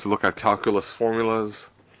don't want to look at calculus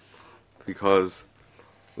formulas because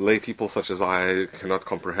lay people such as I cannot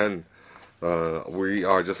comprehend. We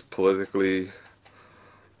are just politically,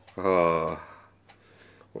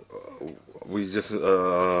 we just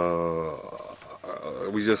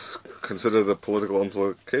consider the political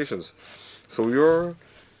implications. So your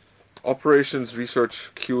operations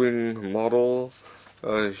research queuing model,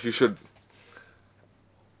 you should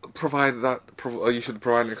provide an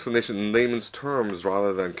explanation in layman's terms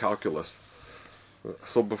rather than calculus.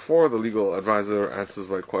 So before the legal advisor answers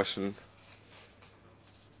my question,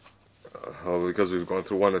 because we've gone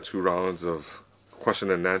through 1 or 2 rounds of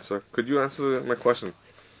question and answer, could you answer my question?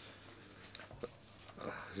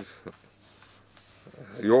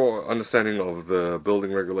 Your understanding of the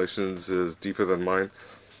building regulations is deeper than mine.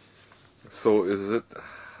 So is it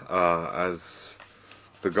as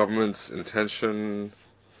the government's intention,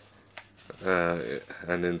 and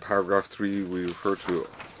in paragraph 3 we refer to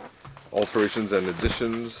alterations and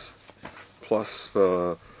additions, plus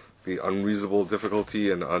the unreasonable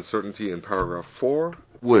difficulty and uncertainty in paragraph 4?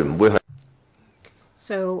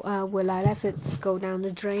 So will our efforts go down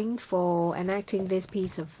the drain for enacting this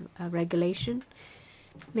piece of regulation?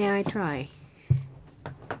 May I try?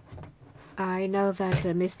 I know that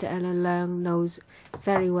Mr. Alan Leung knows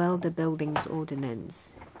very well the buildings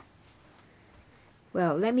ordinance.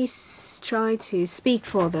 Well, let me try to speak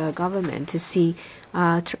for the government to see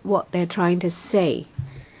what they're trying to say.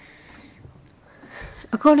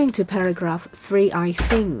 According to paragraph 3, I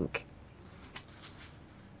think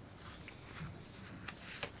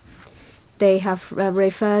they have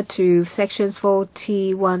referred to sections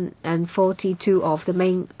 41 and 42 of the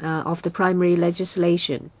main of the primary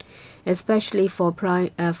legislation, especially for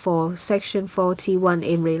section 41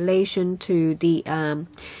 in relation to the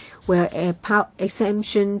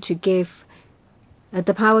exemption to give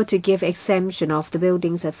the power to give exemption of the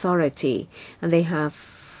buildings authority, and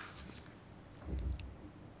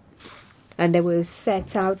they will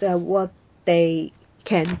set out what they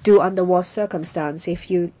can do under what circumstance. If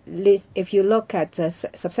you look at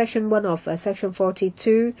subsection 1 of section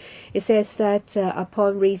 42, it says that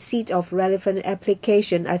upon receipt of relevant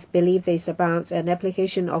application, I believe it's about an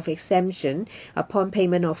application of exemption upon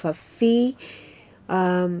payment of a fee,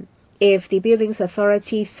 if the buildings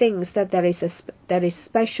authority thinks that there is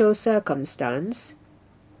special circumstance,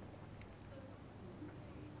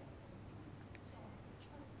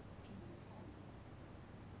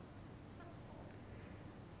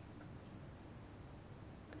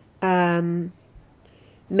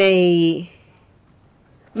 may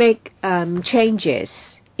make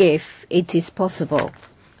changes if it is possible,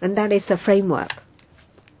 and that is the framework.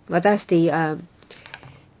 Well, that's the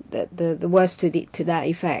words to that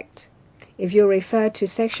effect. if you refer to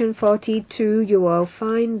section 42, you will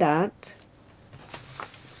find that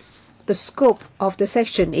the scope of the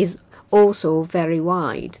section is also very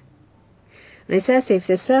wide. And it says if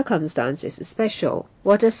the circumstance is special.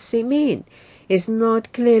 What does it mean? It's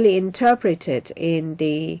not clearly interpreted in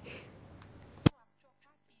the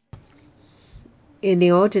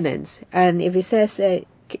ordinance. And if it says it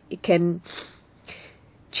can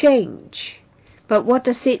change, but what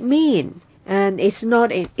does it mean? And it's not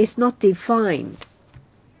defined.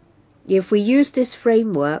 If we use this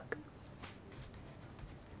framework,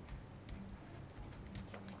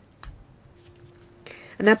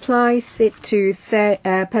 and applies it to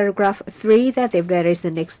paragraph 3, that if there is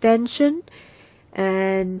an extension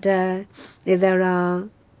and if there are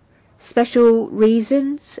special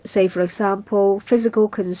reasons, say for example physical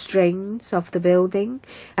constraints of the building,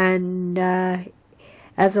 and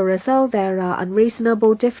as a result there are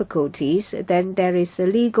unreasonable difficulties, then there is a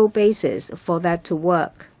legal basis for that to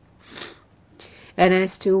work. And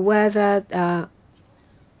as to whether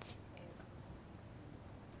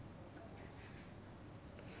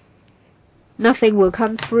nothing will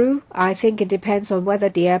come through, I think it depends on whether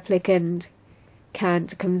the applicant can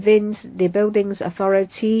convince the building's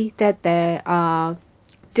authority that there are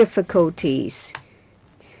difficulties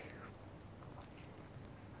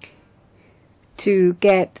to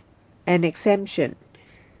get an exemption.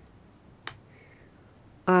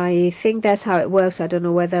 I think that's how it works. I don't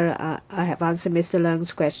know whether I have answered Mr.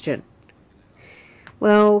 Leung's question.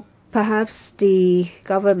 Well, perhaps the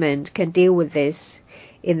government can deal with this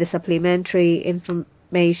in the supplementary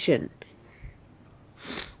information,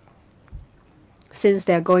 since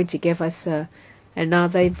they're going to give us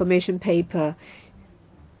another information paper.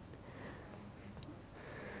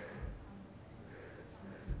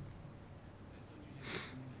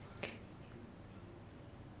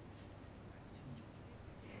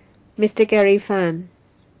 Mr. Gary Fan,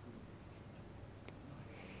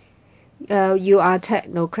 you are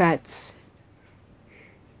technocrats.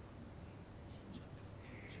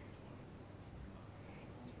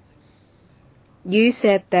 You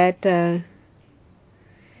said that there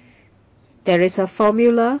is a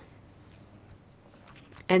formula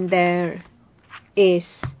and there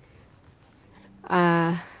is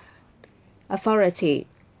authority,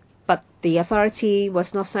 but the authority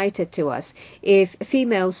was not cited to us. If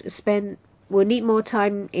females will need more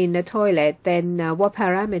time in the toilet, then what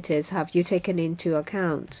parameters have you taken into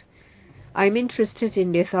account? I'm interested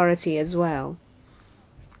in the authority as well.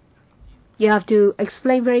 You have to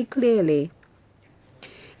explain very clearly.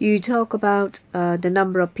 You talk about the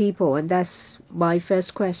number of people, and that's my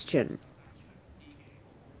first question.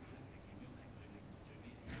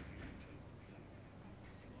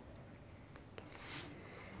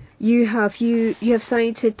 You have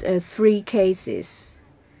cited 3 cases,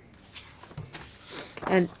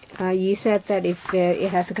 and you said that if it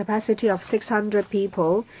has a capacity of 600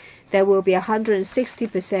 people, there will be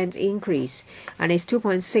 160% increase, and it's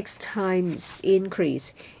 2.6 times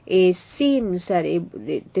increase. It seems that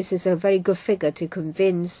this is a very good figure to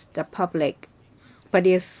convince the public. But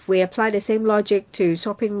if we apply the same logic to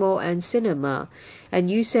shopping mall and cinema, and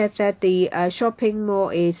you said that the shopping mall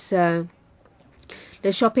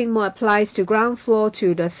applies to ground floor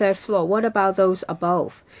to the 3rd floor. What about those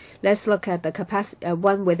above? Let's look at the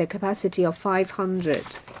one with a capacity of 500.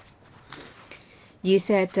 You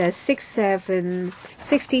said 67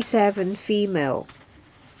 female.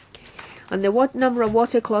 And the number of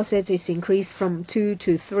water closets is increased from 2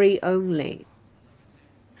 to 3 only.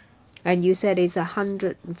 And you said it's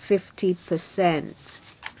 150%.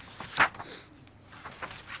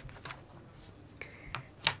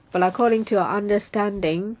 But according to our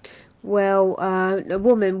understanding, well, a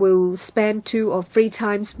woman will spend 2 or 3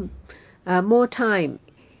 times more time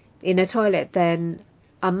in a toilet than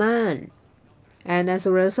a man. And as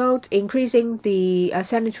a result, increasing the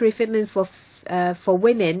sanitary fitment for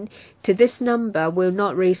women to this number will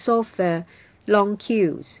not resolve the long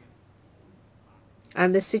queues.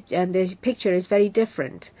 And the picture is very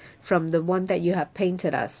different from the one that you have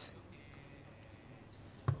painted us.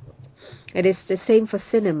 It is the same for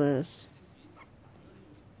cinemas.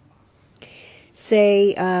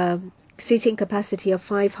 Say seating capacity of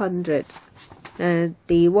 500.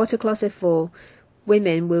 The water closet for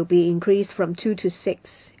women will be increased from 2 to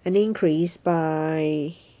 6, an increase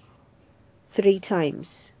by 3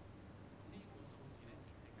 times.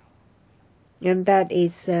 And that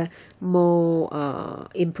is more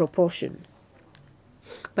in proportion.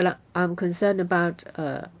 But I'm concerned about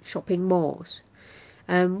shopping malls.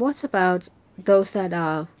 And what about those that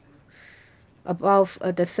are above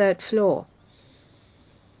the 3rd floor?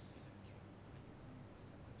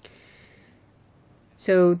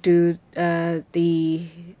 So do the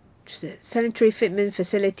sanitary fitment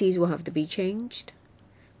facilities will have to be changed?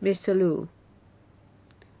 Mr. Lu.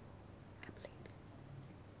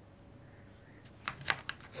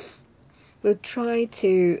 We'll try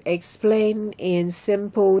to explain in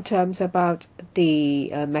simple terms about the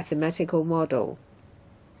mathematical model.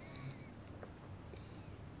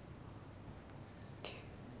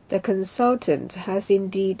 The consultant has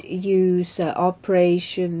indeed used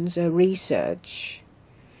operations research,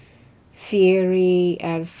 theory,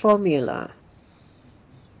 and formula.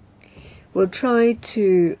 We'll try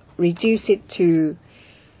to reduce it to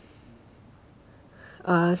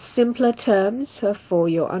simpler terms for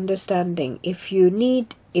your understanding. If you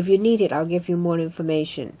need it, I'll give you more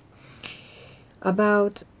information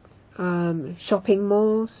about shopping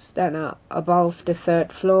malls that are above the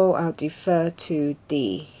 3rd floor. I'll defer to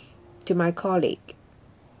my colleague.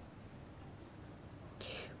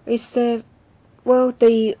 The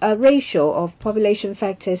ratio of population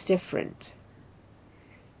factor is different.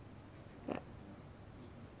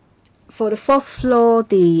 For the 4th floor,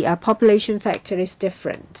 the population factor is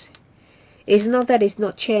different. It's not that it's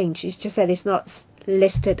not changed, it's just that it's not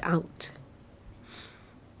listed out.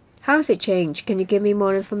 How's it changed? Can you give me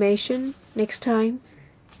more information next time?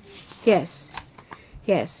 Yes.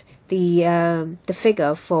 The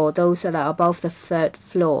figure for those that are above the 3rd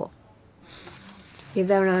floor. If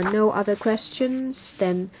there are no other questions,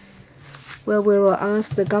 then we will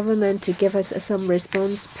ask the government to give us some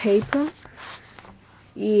response paper.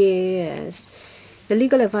 Yes. The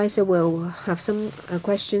legal advisor will have some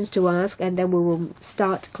questions to ask, and then we will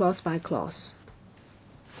start clause by clause.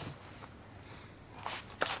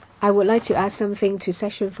 I would like to add something to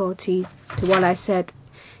Section 40, to what I said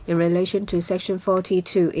in relation to Section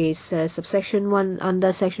 42 is subsection 1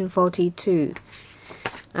 under Section 42.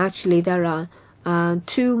 Actually, there are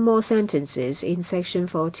 2 more sentences in Section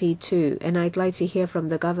 42, and I'd like to hear from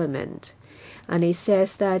the government. And it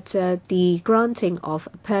says that the granting of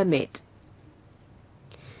a permit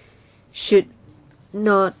should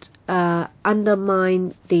not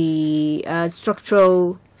undermine the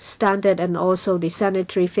structural standard and also the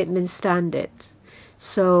sanitary fitment standard.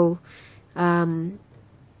 So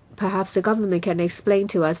perhaps the government can explain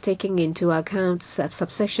to us, taking into account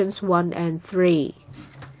subsections 1 and 3,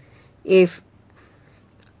 if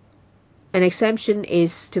an exemption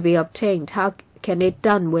is to be obtained, how can it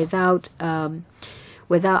done without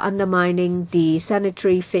undermining the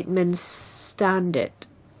sanitary fitment standard?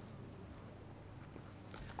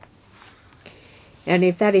 And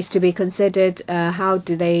if that is to be considered, how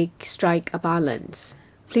do they strike a balance?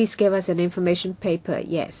 Please give us an information paper.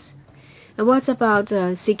 Yes. And what about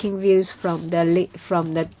seeking views from the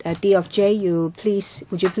DFJ?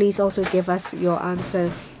 Would you please also give us your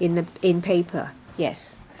answer in paper?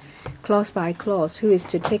 Yes. Clause by clause. Who is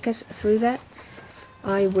to take us through that?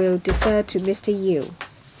 I will defer to Mr. Yu.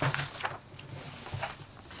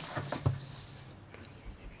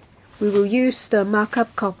 We will use the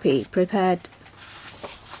markup copy prepared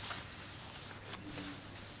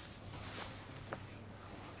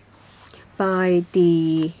by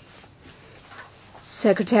the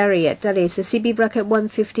Secretariat, that is CB bracket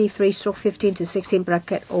 153/15 to 16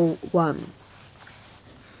 bracket 01.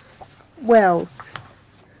 Well,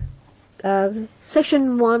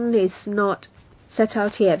 Section 1 is not set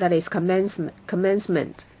out here, that is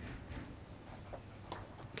commencement.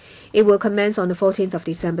 It will commence on the 14th of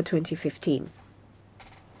December 2015.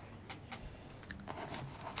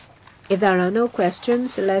 If there are no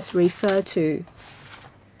questions, let's refer to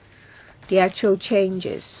the actual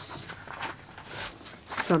changes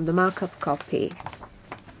from the markup copy.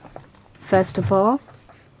 First of all,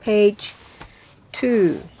 page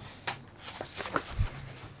 2.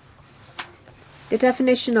 The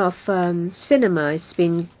definition of cinema has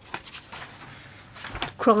been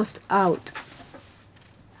crossed out.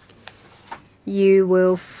 You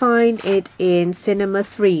will find it in Cinema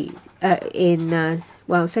 3,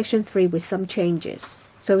 Section 3 with some changes.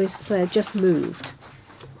 So it's just moved.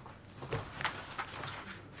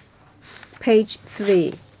 Page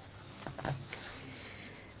 3.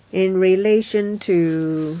 In relation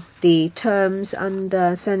to the terms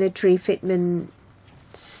under sanitary fitment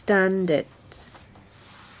standard,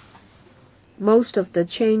 most of the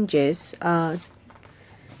changes are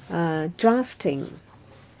drafting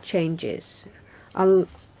changes.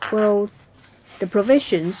 The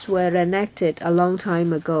provisions were enacted a long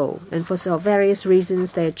time ago, and for various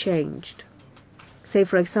reasons they are changed. Say,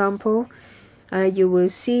 for example, you will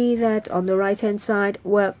see that on the right-hand side,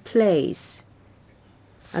 workplace,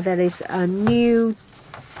 there is a new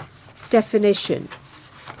definition.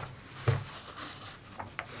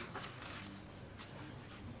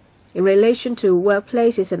 In relation to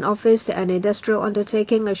workplaces, an office, an industrial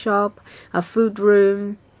undertaking, a shop, a food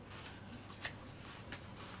room,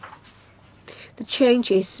 the change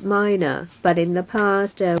is minor, but in the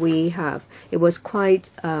past it was quite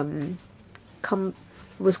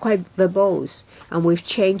verbose, and we've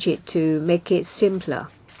changed it to make it simpler.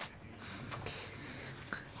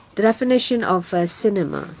 The definition of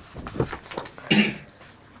cinema.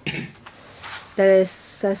 There is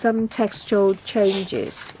some textual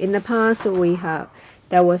changes. In the past,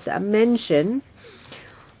 there was a mention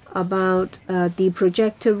about the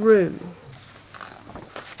projector room,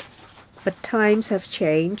 but times have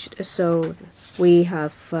changed, so we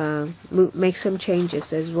have made some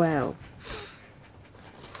changes as well.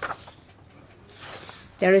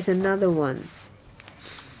 There is another one.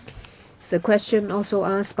 It's a question also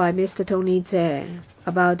asked by Mr. Tony Tse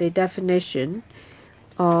about the definition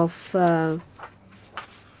of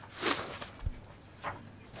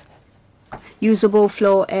usable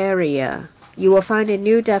floor area. You will find a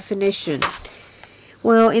new definition.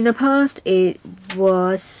 Well, in the past it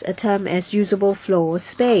was a term as usable floor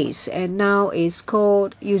space, and now it's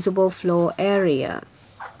called usable floor area.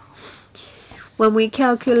 When we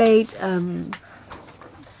calculate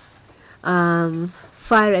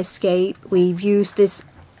fire escape,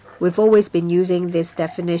 we've always been using this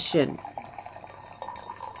definition.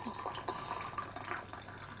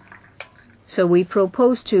 So we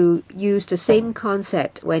propose to use the same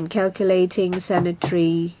concept when calculating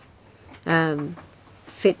sanitary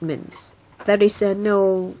fitments. There is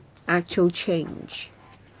no actual change.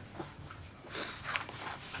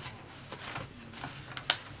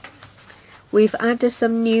 We've added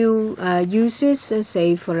some new uses,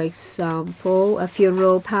 say for example a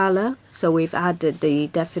funeral parlor, so we've added the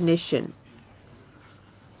definition.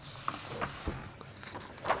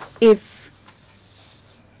 If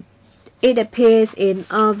it appears in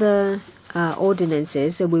other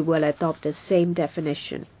ordinances, we will adopt the same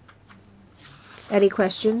definition. Any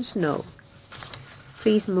questions? No.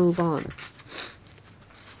 Please move on.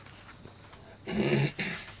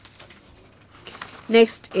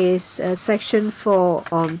 Next is section 4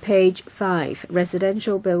 on page 5,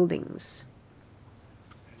 residential buildings.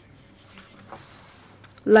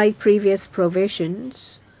 Like previous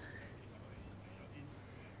provisions,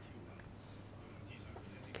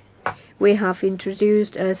 we have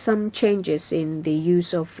introduced some changes in the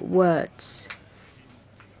use of words.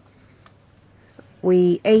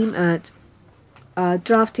 We aim at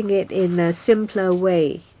drafting it in a simpler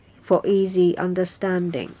way for easy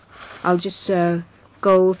understanding. I'll just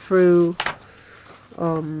go through.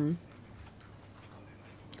 I'll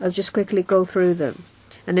just quickly go through them.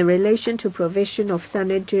 And in relation to provision of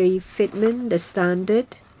sanitary fitment, the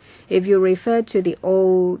standard, if you refer to the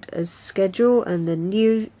old schedule and the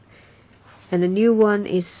new one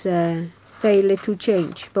is very little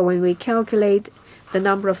change. But when we calculate the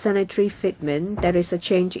number of sanitary fitment, there is a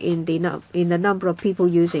change in the number of people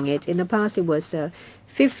using it. In the past, it was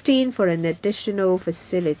 15 for an additional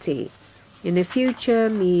facility. In the future,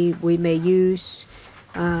 we may use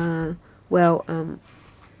over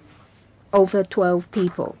 12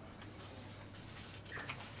 people.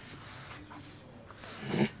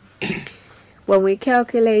 When we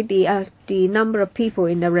calculate the number of people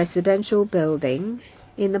in a residential building,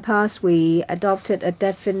 in the past we adopted a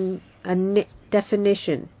definition,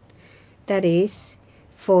 that is,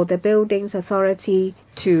 for the building's authority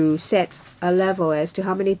to set a level as to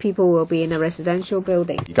how many people will be in a residential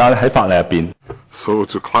building. So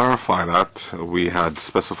to clarify that, we had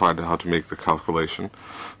specified how to make the calculation.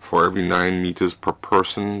 For every 9 meters per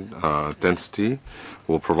person density,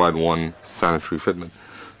 we'll provide 1 sanitary fitment.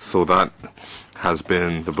 So that has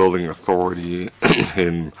been the building authority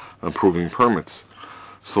in approving permits.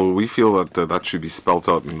 So we feel that that should be spelled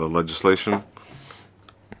out in the legislation.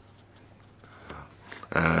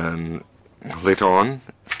 And later on,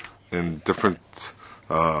 in the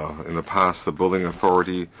past, the building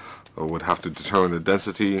authority would have to determine the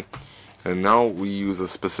density, and now we use a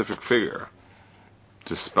specific figure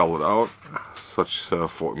to spell it out, such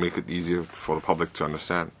for make it easier for the public to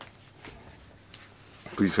understand.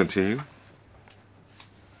 Please continue.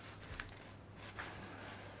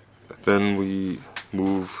 Then we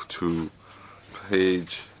move to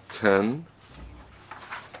page 10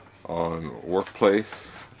 on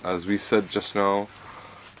workplace. As we said just now,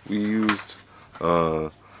 we used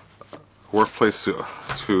workplace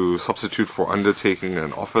to substitute for undertaking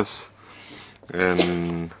and office.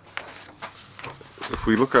 And if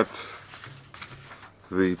we look at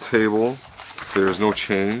the table, there is no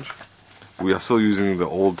change. We are still using the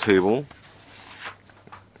old table.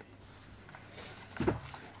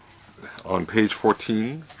 On page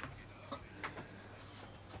 14,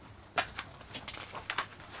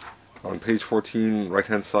 On page 14,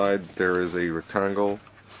 right-hand side, there is a rectangle.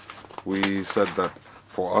 We said that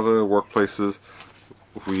for other workplaces,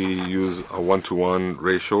 we use a 1-to-1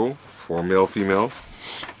 ratio for male-female.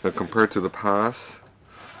 And compared to the past,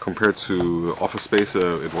 compared to office space,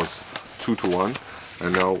 it was 2-to-1.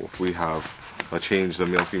 And now we have changed the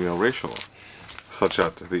male-female ratio, such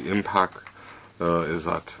that the impact is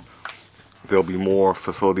that there'll be more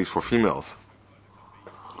facilities for females.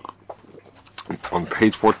 On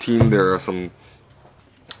page 14, there are some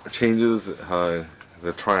changes.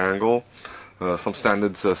 The triangle, some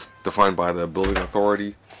standards defined by the building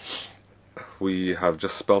authority. We have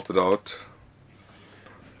just spelt it out.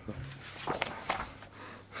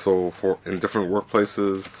 So in different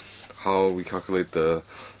workplaces, how we calculate the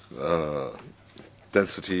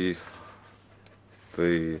density,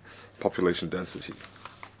 the population density.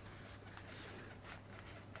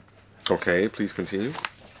 Okay, please continue.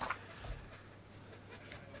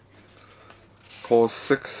 Clause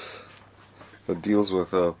 6 that deals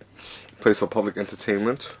with a place of public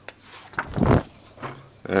entertainment,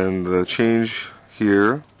 and the change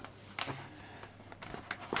here,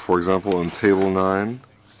 for example, in Table 9,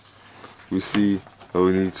 we see that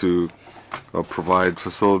we need to provide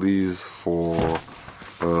facilities for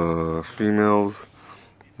females.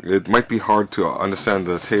 It might be hard to understand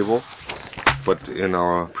the table, but in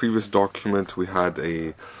our previous document we had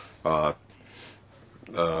a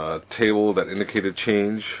table that indicated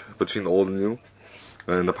change between old and new.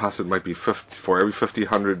 In the past, it might be 50 for every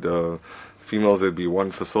 100 females, there'd be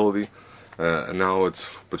one facility. And now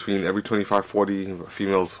it's between every 25-40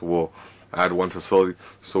 females will add one facility.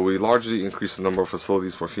 So we largely increase the number of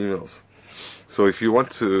facilities for females. So if you want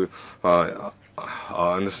to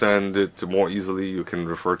understand it more easily, you can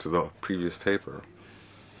refer to the previous paper.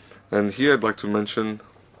 And here I'd like to mention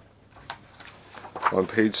on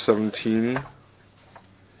page 17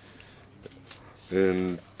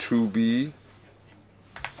 in 2B,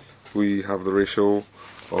 we have the ratio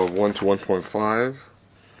of 1 to 1.5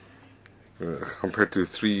 compared to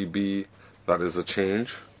 3B. That is a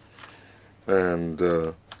change. And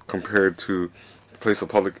compared to place of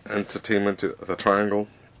public entertainment, the triangle,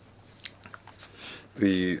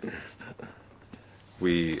 we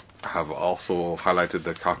have also highlighted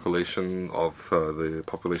the calculation of the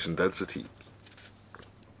population density.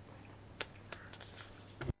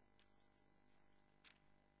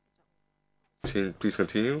 Please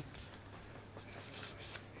continue.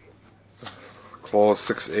 Clause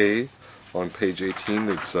 6A on page 18,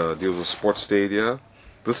 it deals with sports stadia.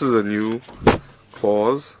 This is a new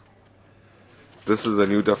clause. This is a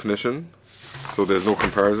new definition, so there's no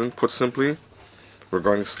comparison. Put simply,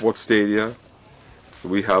 regarding sports stadia,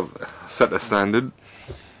 we have set a standard.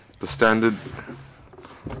 The standard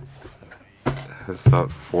is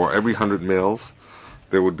that for every 100 males,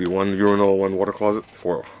 there would be one urinal, one water closet.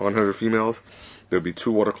 For 100 females, there would be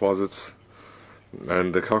 2 water closets.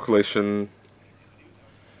 And the calculation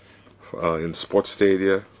in sports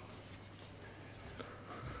stadia,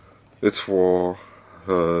 it's for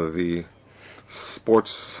the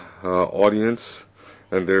sports audience,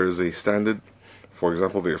 and there is a standard. For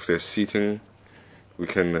example, if there's seating, we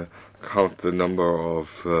can count the number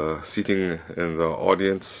of seating in the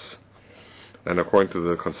audience, and according to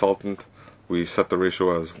the consultant, we set the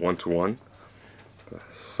ratio as 1 to 1.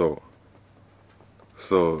 So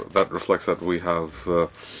that reflects that we have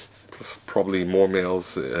probably more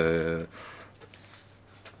males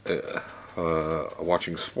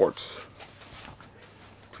watching sports.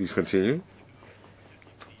 Please continue.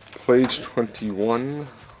 Page 21,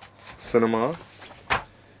 cinema.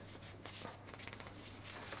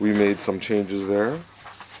 We made some changes there.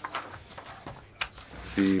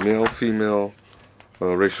 The male-female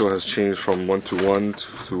ratio has changed from 1 to 1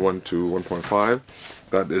 to 1 to 1.5.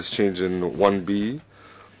 That is changed in 1B.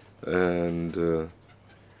 And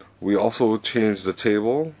we also changed the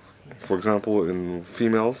table. For example, in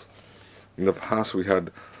females, in the past we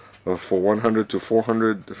had for 100 to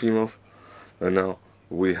 400 females, and now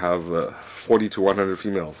we have 40 to 100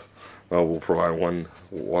 females. Will provide one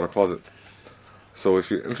water closet. So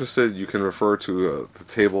if you're interested, you can refer to the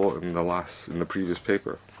table in the previous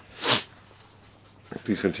paper.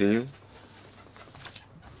 Please continue.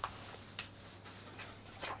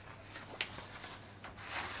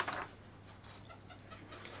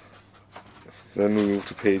 Then we move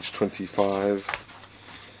to page 25,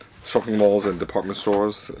 shopping malls and department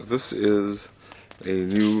stores. This is a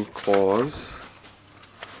new clause.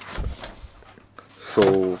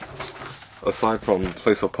 So, aside from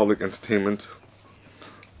place of public entertainment,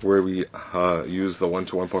 where we use the 1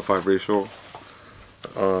 to 1.5 ratio,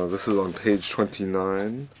 this is on page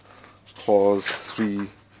 29, clause 3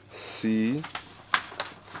 C.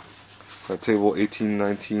 At table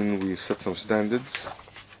 1819, we've set some standards.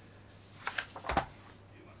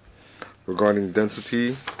 Regarding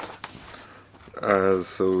density,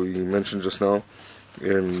 as we mentioned just now,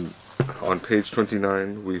 on page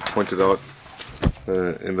 29, we pointed out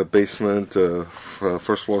in the basement,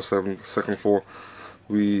 first floor, second floor,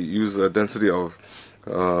 we use a density of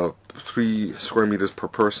 3 square meters per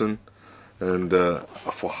person, and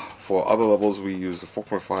for other levels we use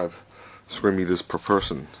 4.5 square meters per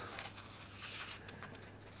person.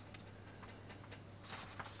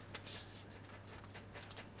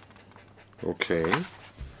 Okay.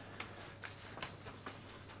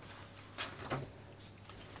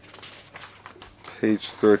 Page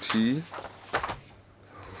 30,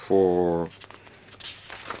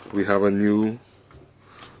 we have a new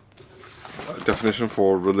definition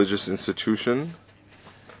for religious institution.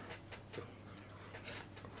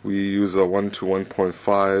 We use a 1 to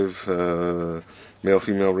 1.5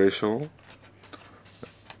 male-female ratio,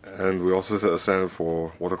 and we also set a standard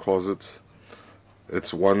for water closets.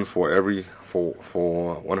 It's 1 for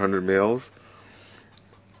 100 males,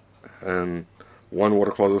 and 1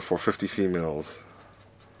 water closet for 50 females.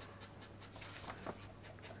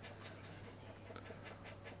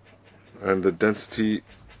 And the density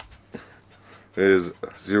is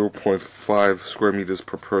 0.5 square meters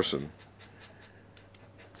per person.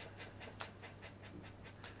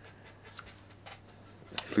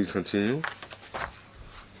 Please continue.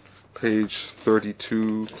 Page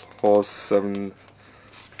 32, clause 7C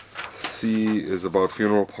is about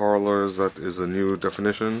funeral parlors. That is a new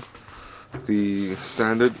definition. The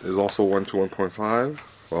standard is also 1 to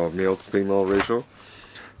 1.5 male-female ratio,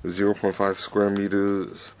 0.5 square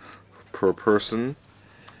meters per person,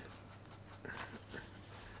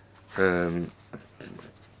 and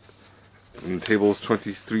in tables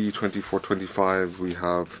 23, 24, 25 we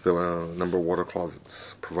have the number of water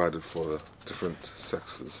closets provided for the different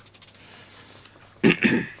sexes.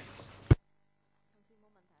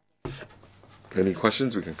 Any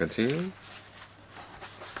questions? We can continue.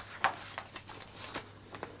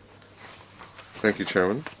 Thank you,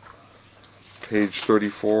 Chairman. Page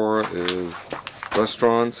 34 is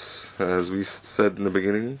restaurants. As we said in the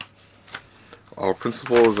beginning, our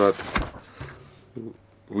principle is that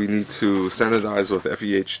we need to standardize with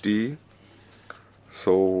FEHD.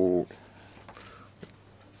 So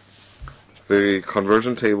the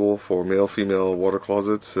conversion table for male-female water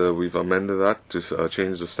closets, we've amended that to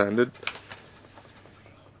change the standard.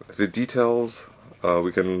 The details,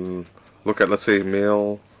 we can look at, let's say,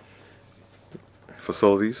 male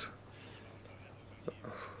facilities.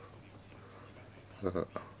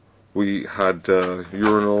 We had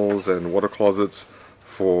urinals and water closets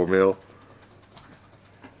for male,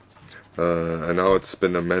 and now it's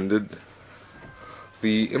been amended.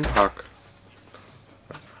 The impact,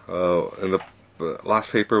 in the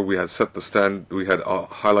last paper we had set the we had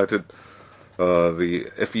highlighted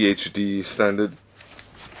the FEHD standard,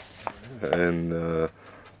 and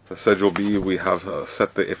Schedule B we have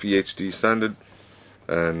set the FEHD standard,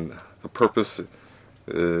 and the purpose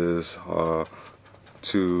is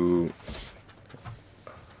to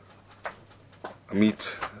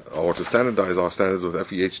meet or to standardize our standards with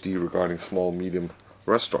FEHD regarding small, medium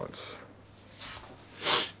restaurants.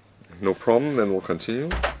 No problem, then we'll continue.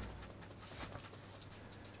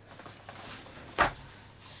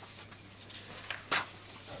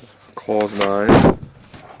 Clause 9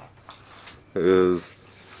 is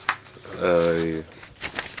a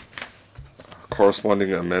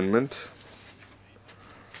corresponding amendment.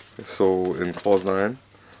 So in Clause 9,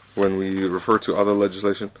 when we refer to other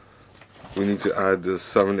legislation, we need to add the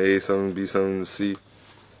 7A, 7B, 7C.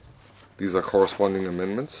 These are corresponding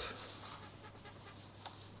amendments.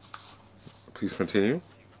 Please continue.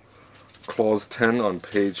 Clause 10 on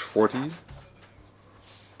page 40.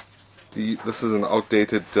 This is an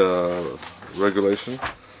outdated regulation.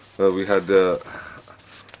 We had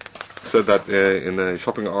said that in a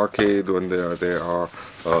shopping arcade, when they are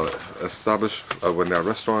established, when they are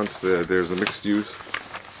restaurants, there's a mixed use.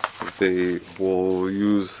 They will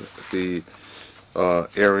use the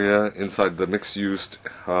area inside the mixed-use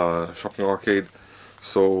shopping arcade.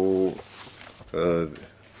 So the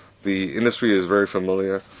industry is very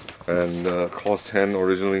familiar, and Clause 10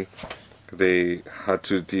 originally they had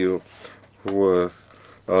to deal with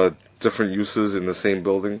different uses in the same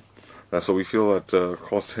building. So we feel that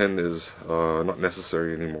Clause 10 is not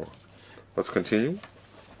necessary anymore. Let's continue.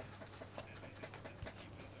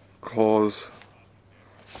 Clause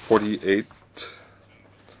 48,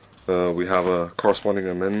 we have a corresponding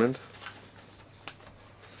amendment.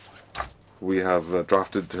 We have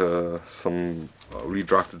drafted some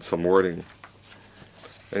redrafted some wording.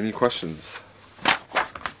 Any questions?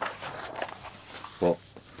 Well,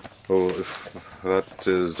 if that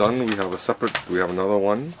is done, we have another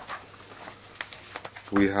one.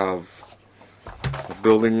 We have a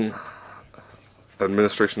building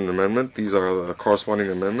administration amendment. These are the corresponding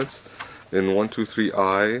amendments. In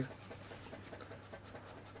 123I,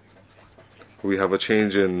 we have a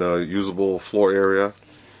change in usable floor area.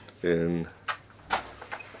 In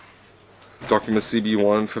document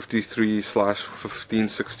CB1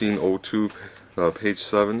 53/151602, page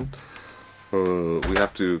 7, we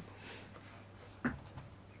have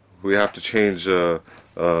to change.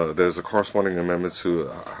 There's a corresponding amendment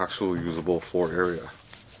to actual usable floor area.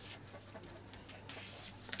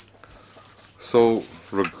 So,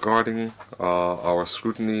 regarding our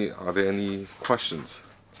scrutiny, are there any questions?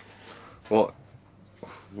 Well,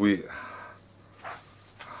 we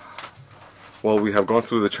have gone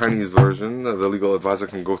through the Chinese version. The legal advisor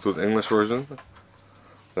can go through the English version.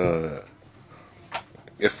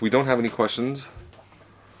 If we don't have any questions,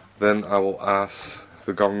 then I will ask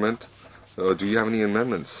the government, do you have any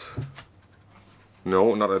amendments?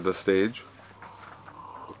 No, not at this stage.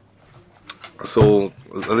 So,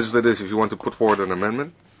 legislators, if you want to put forward an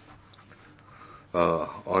amendment,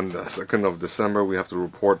 on the 2nd of December, we have to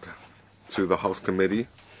report to the House Committee.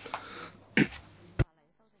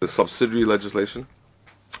 The subsidiary legislation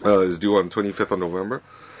is due on 25th of November.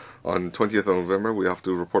 On 20th of November, we have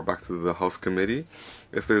to report back to the House Committee.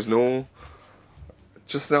 If there's no...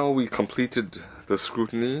 Just now we completed the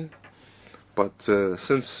scrutiny, but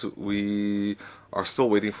since we are still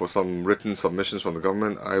waiting for some written submissions from the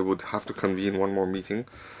government, I would have to convene one more meeting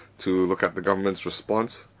to look at the government's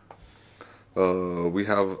response. We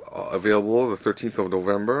have available the 13th of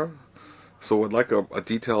November. So I'd like a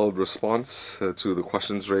detailed response to the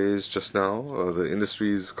questions raised just now, the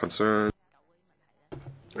industry's concern,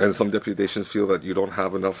 and some deputations feel that you don't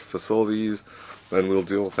have enough facilities, and we'll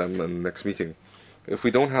deal with them in the next meeting. If we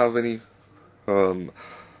don't have any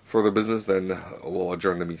further business, then we'll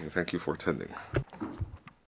adjourn the meeting. Thank you for attending.